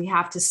yes, we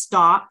have to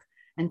stop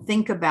and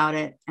think about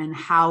it and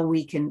how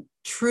we can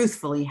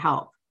truthfully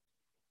help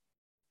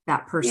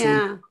that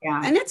person.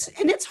 Yeah. And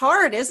it's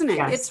hard, isn't it?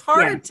 Yes. It's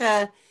hard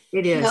to,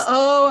 it is.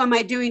 Oh, am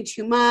I doing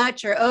too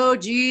much? Or, oh,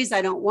 geez,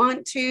 I don't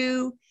want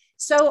to.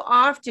 So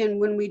often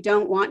when we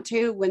don't want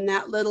to, when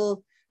that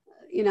little,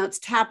 it's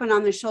tapping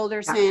on the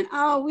shoulder saying,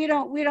 oh, we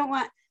don't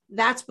want,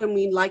 that's when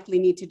we likely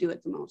need to do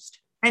it the most.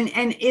 And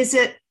is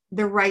it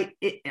the right,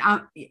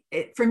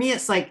 for me,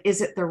 it's like,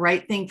 is it the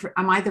right thing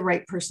am I the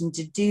right person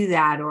to do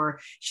that? Or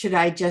should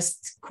I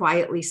just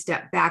quietly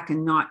step back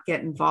and not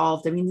get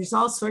involved? I mean, there's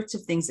all sorts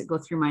of things that go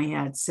through my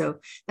head. So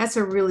that's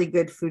a really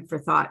good food for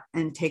thought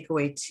and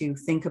takeaway to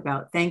think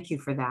about. Thank you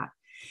for that.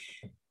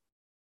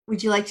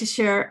 Would you like to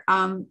share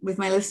with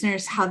my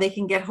listeners how they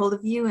can get hold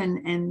of you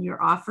and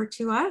your offer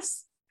to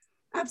us?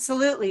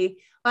 Absolutely.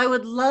 I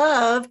would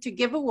love to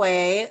give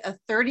away a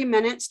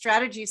 30-minute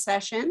strategy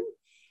session.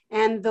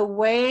 And the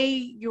way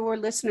your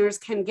listeners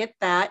can get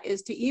that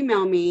is to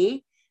email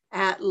me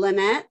at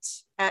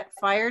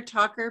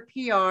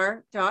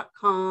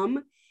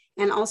Lynette@firetalkerpr.com.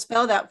 And I'll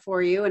spell that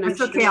for you. And That's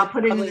okay. I'll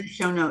put it in the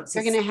show notes.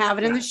 You're going to have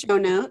it in the show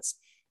notes.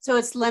 So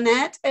it's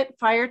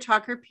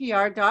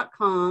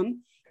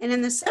Lynette@firetalkerpr.com. And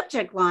in the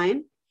subject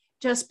line,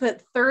 just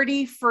put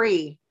 30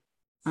 free.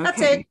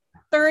 That's it.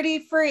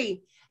 30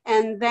 free.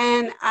 And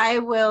then I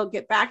will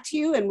get back to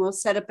you and we'll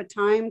set up a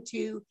time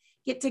to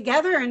get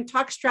together and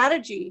talk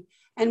strategy.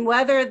 And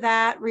whether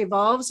that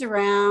revolves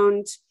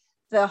around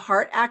the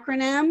HEART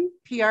acronym,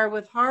 PR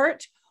with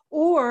Heart,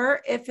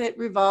 or if it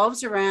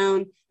revolves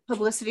around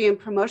publicity and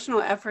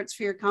promotional efforts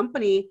for your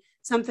company,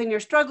 something you're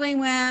struggling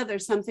with or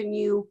something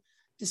you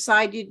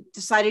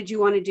decided you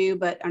want to do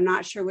but are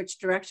not sure which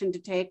direction to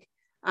take,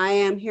 I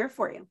am here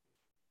for you.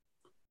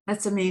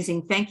 That's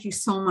amazing. Thank you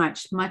so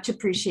much. Much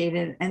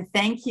appreciated. And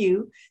thank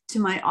you to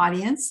my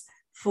audience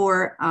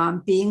for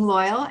being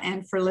loyal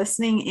and for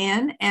listening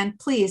in. And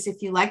please,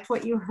 if you liked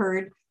what you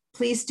heard,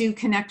 please do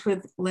connect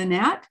with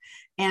Lynette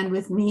and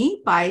with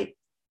me by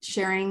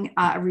sharing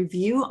a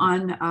review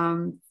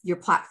on your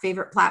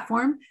favorite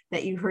platform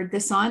that you heard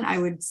this on. I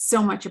would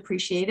so much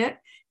appreciate it.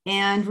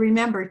 And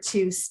remember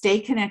to stay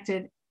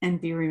connected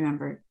and be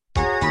remembered.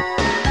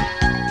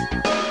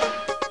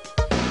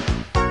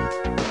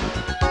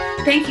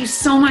 Thank you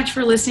so much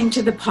for listening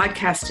to the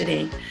podcast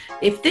today.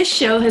 If this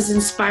show has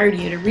inspired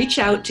you to reach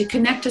out to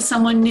connect to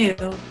someone new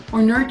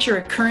or nurture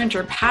a current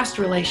or past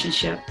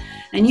relationship,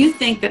 and you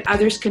think that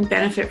others can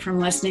benefit from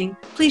listening,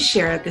 please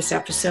share this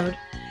episode.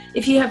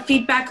 If you have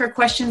feedback or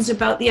questions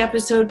about the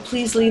episode,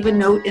 please leave a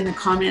note in the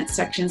comments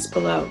sections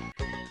below.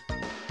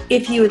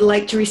 If you would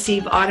like to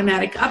receive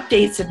automatic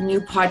updates of new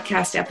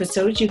podcast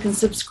episodes, you can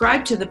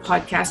subscribe to the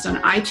podcast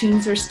on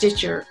iTunes or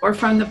Stitcher or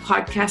from the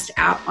podcast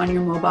app on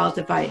your mobile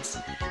device.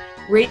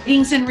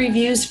 Ratings and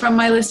reviews from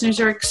my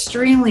listeners are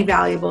extremely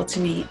valuable to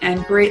me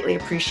and greatly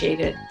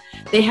appreciated.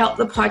 They help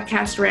the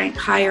podcast rank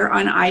higher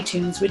on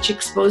iTunes, which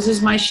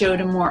exposes my show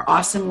to more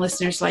awesome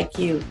listeners like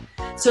you.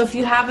 So if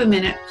you have a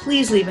minute,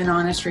 please leave an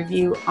honest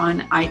review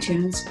on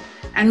iTunes.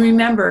 And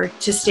remember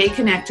to stay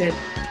connected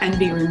and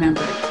be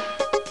remembered.